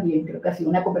ti también, creo que ha sido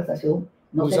una conversación,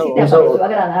 no sé si te ha parecido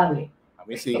agradable. A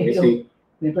mí sí.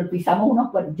 Pero pisamos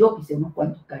yo pisé unos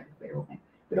cuantos callos,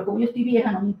 pero como yo estoy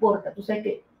vieja, no me importa. Tú sabes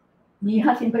que mi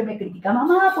hija siempre me critica,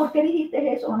 mamá, ¿por qué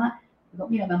dijiste eso, mamá? No,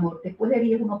 mira, mi amor, después de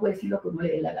viejo uno puede decir lo que uno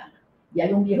le dé la gana. Y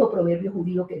hay un viejo proverbio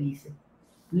judío que dice,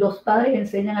 los padres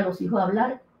enseñan a los hijos a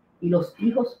hablar y los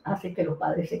hijos hacen que los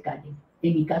padres se callen.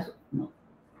 En mi caso, no.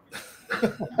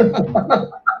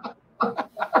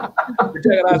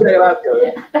 Muchas gracias.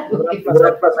 Un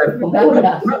placer. Una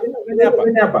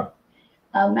ñapa.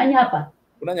 A una ñapa.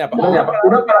 Una ñapa.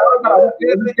 Una palabra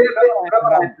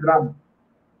para Ramos.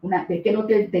 Es que no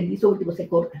te entendí, su último se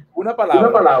corta. Una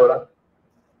palabra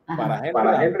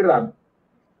para Henry Ramos.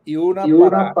 Y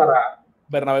una para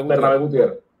Bernabé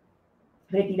Gutiérrez.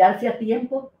 Retirarse a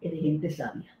tiempo es de gente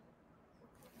sabia.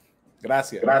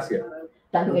 Gracias.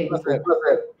 Hasta luego. Un placer.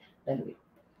 Hasta luego.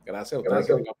 Gracias a ustedes,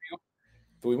 amigos.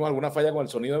 Tuvimos alguna falla con el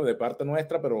sonido de parte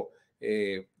nuestra, pero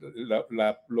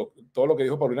todo lo que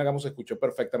dijo Paulina Gamus se escuchó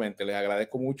perfectamente. Les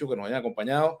agradezco mucho que nos hayan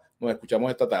acompañado. Nos escuchamos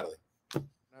esta tarde.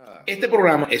 Este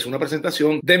programa es una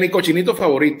presentación de mi cochinito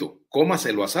favorito.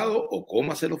 Cómaselo asado o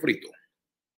cómaselo frito.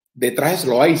 De Trajes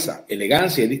Loaiza,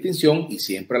 elegancia y distinción y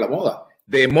siempre a la moda.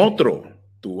 De Motro,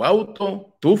 tu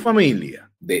auto, tu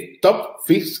familia. De Top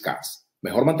Fiscas,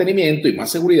 mejor mantenimiento y más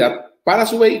seguridad para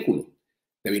su vehículo.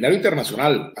 De Binario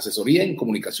Internacional, asesoría en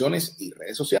comunicaciones y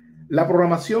redes sociales. La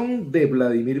programación de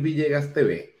Vladimir Villegas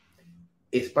TV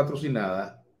es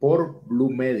patrocinada por Blue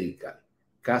Medical,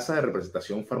 casa de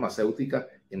representación farmacéutica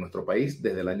en nuestro país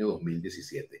desde el año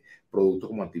 2017. Productos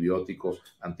como antibióticos,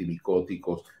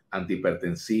 antimicóticos,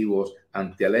 antihipertensivos,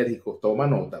 antialérgicos. Toma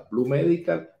nota. Blue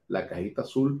Medical, la cajita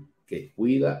azul que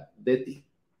cuida de ti.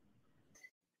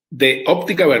 De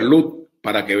Óptica Berlut,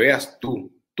 para que veas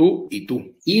tú y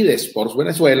tú. Y de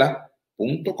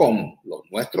sportsvenezuela.com, los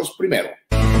nuestros primero.